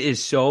 It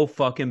is so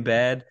fucking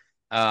bad.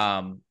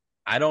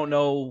 I don't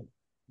know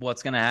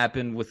what's going to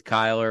happen with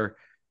Kyler.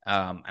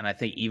 And I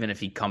think even if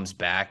he comes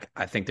back,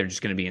 I think they're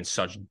just going to be in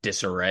such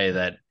disarray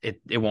that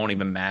it won't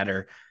even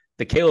matter.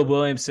 The Caleb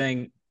Williams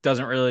thing,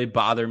 doesn't really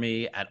bother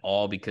me at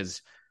all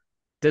because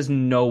there's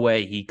no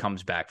way he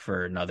comes back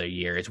for another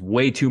year. It's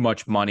way too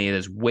much money.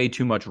 There's way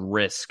too much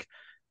risk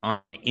on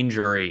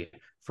injury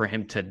for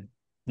him to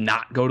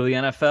not go to the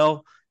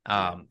NFL.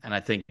 And I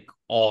think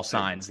all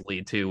signs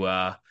lead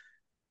to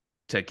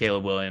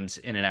Caleb Williams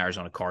in an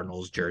Arizona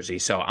Cardinals jersey.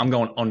 So I'm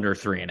going under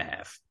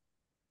 3.5.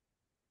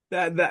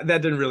 That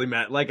didn't really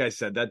matter. Like I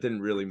said, that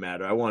didn't really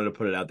matter. I wanted to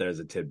put it out there as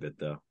a tidbit,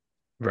 though.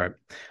 Right.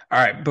 All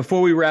right.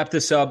 Before we wrap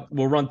this up,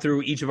 we'll run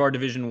through each of our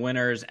division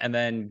winners, and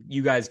then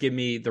you guys give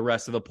me the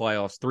rest of the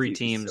playoffs. Three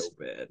teams. So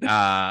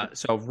bad.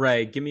 So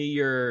Ray, give me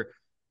your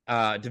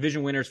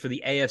division winners for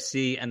the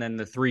AFC, and then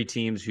the three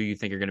teams who you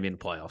think are going to be in the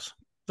playoffs.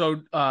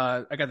 So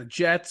I got the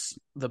Jets,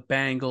 the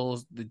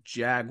Bengals, the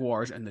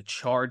Jaguars, and the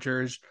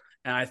Chargers.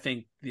 And I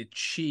think the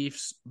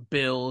Chiefs,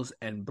 Bills,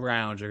 and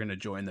Browns are going to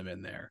join them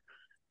in there.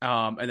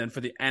 And then for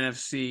the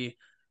NFC,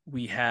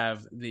 we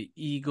have the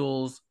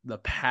Eagles, the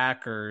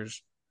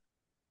Packers,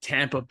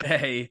 Tampa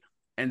Bay,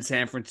 and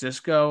San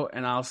Francisco.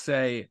 And I'll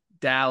say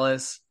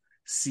Dallas,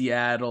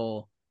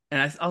 Seattle,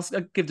 and I'll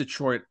give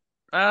Detroit.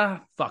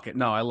 Fuck it.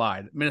 No, I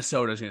lied.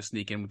 Minnesota's going to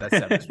sneak in with that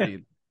 7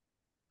 speed.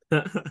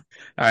 All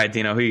right,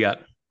 Dino, who you got?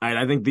 All right,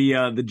 I think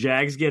the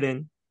Jags get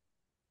in.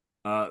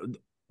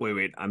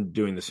 Wait, I'm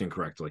doing this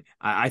incorrectly.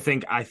 I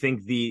think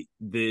the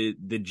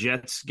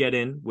Jets get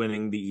in,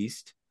 winning the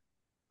East.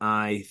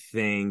 I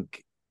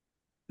think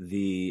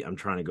I'm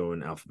trying to go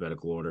in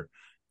alphabetical order.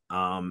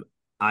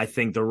 I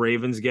think the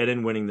Ravens get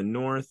in, winning the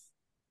North.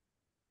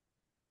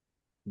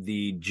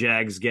 The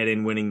Jags get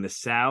in, winning the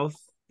South.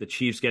 The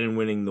Chiefs get in,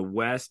 winning the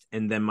West.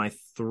 And then my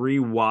three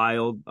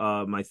wild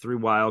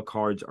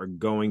cards are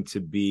going to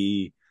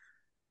be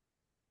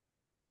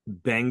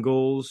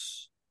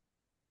Bengals,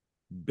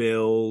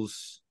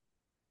 Bills,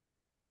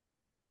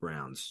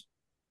 Browns.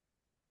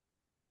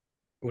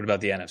 What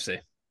about the NFC?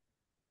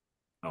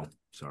 Oh,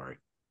 sorry.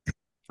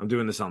 I'm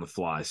doing this on the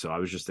fly, so I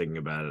was just thinking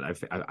about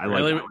it. I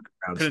really like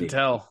couldn't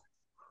tell.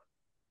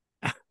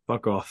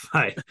 Fuck off.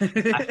 I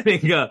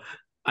think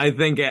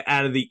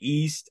out of the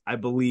East, I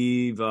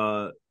believe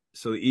so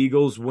the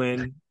Eagles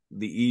win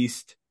the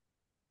East.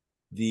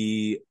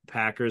 The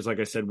Packers, like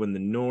I said, win the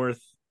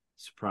North.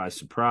 Surprise,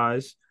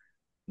 surprise.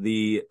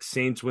 The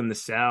Saints win the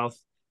South,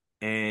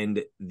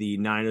 and the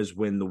Niners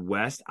win the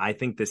West. I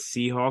think the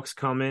Seahawks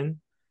come in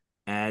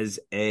as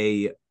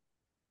a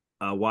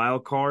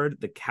wild card.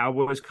 The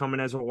Cowboys come in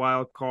as a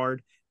wild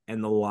card,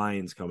 and the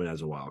Lions come in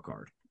as a wild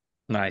card.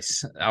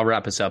 Nice. I'll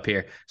wrap us up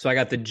here. So I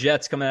got the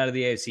Jets coming out of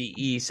the AFC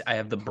East. I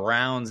have the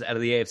Browns out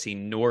of the AFC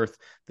North,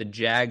 the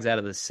Jags out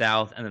of the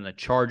South, and then the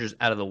Chargers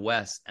out of the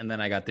West. And then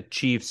I got the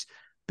Chiefs,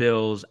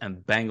 Bills, and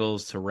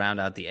Bengals to round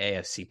out the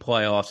AFC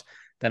playoffs.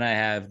 Then I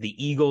have the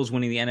Eagles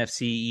winning the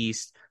NFC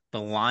East, the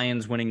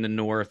Lions winning the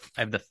North.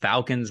 I have the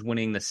Falcons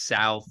winning the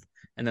South,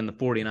 and then the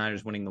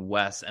 49ers winning the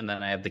West. And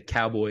then I have the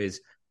Cowboys,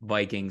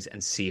 Vikings,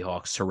 and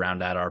Seahawks to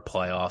round out our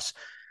playoffs.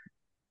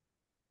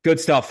 Good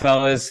stuff,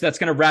 fellas. That's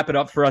going to wrap it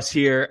up for us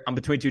here on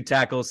Between Two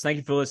Tackles. Thank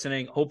you for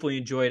listening. Hopefully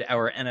you enjoyed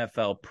our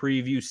NFL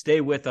preview.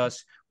 Stay with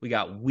us. We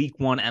got week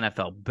 1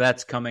 NFL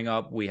bets coming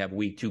up. We have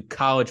week 2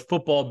 college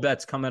football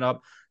bets coming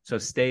up. So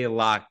stay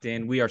locked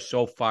in. We are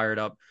so fired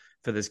up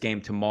for this game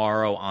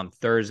tomorrow on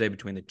Thursday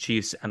between the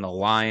Chiefs and the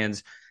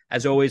Lions.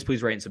 As always,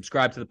 please rate and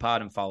subscribe to the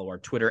pod and follow our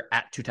Twitter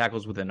at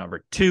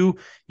 2tackles2.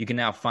 You can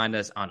now find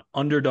us on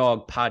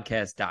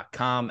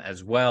underdogpodcast.com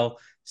as well.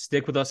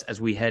 Stick with us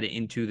as we head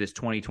into this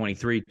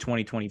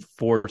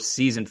 2023-2024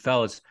 season,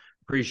 fellas.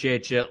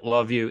 Appreciate you.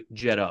 Love you.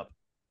 Jet up.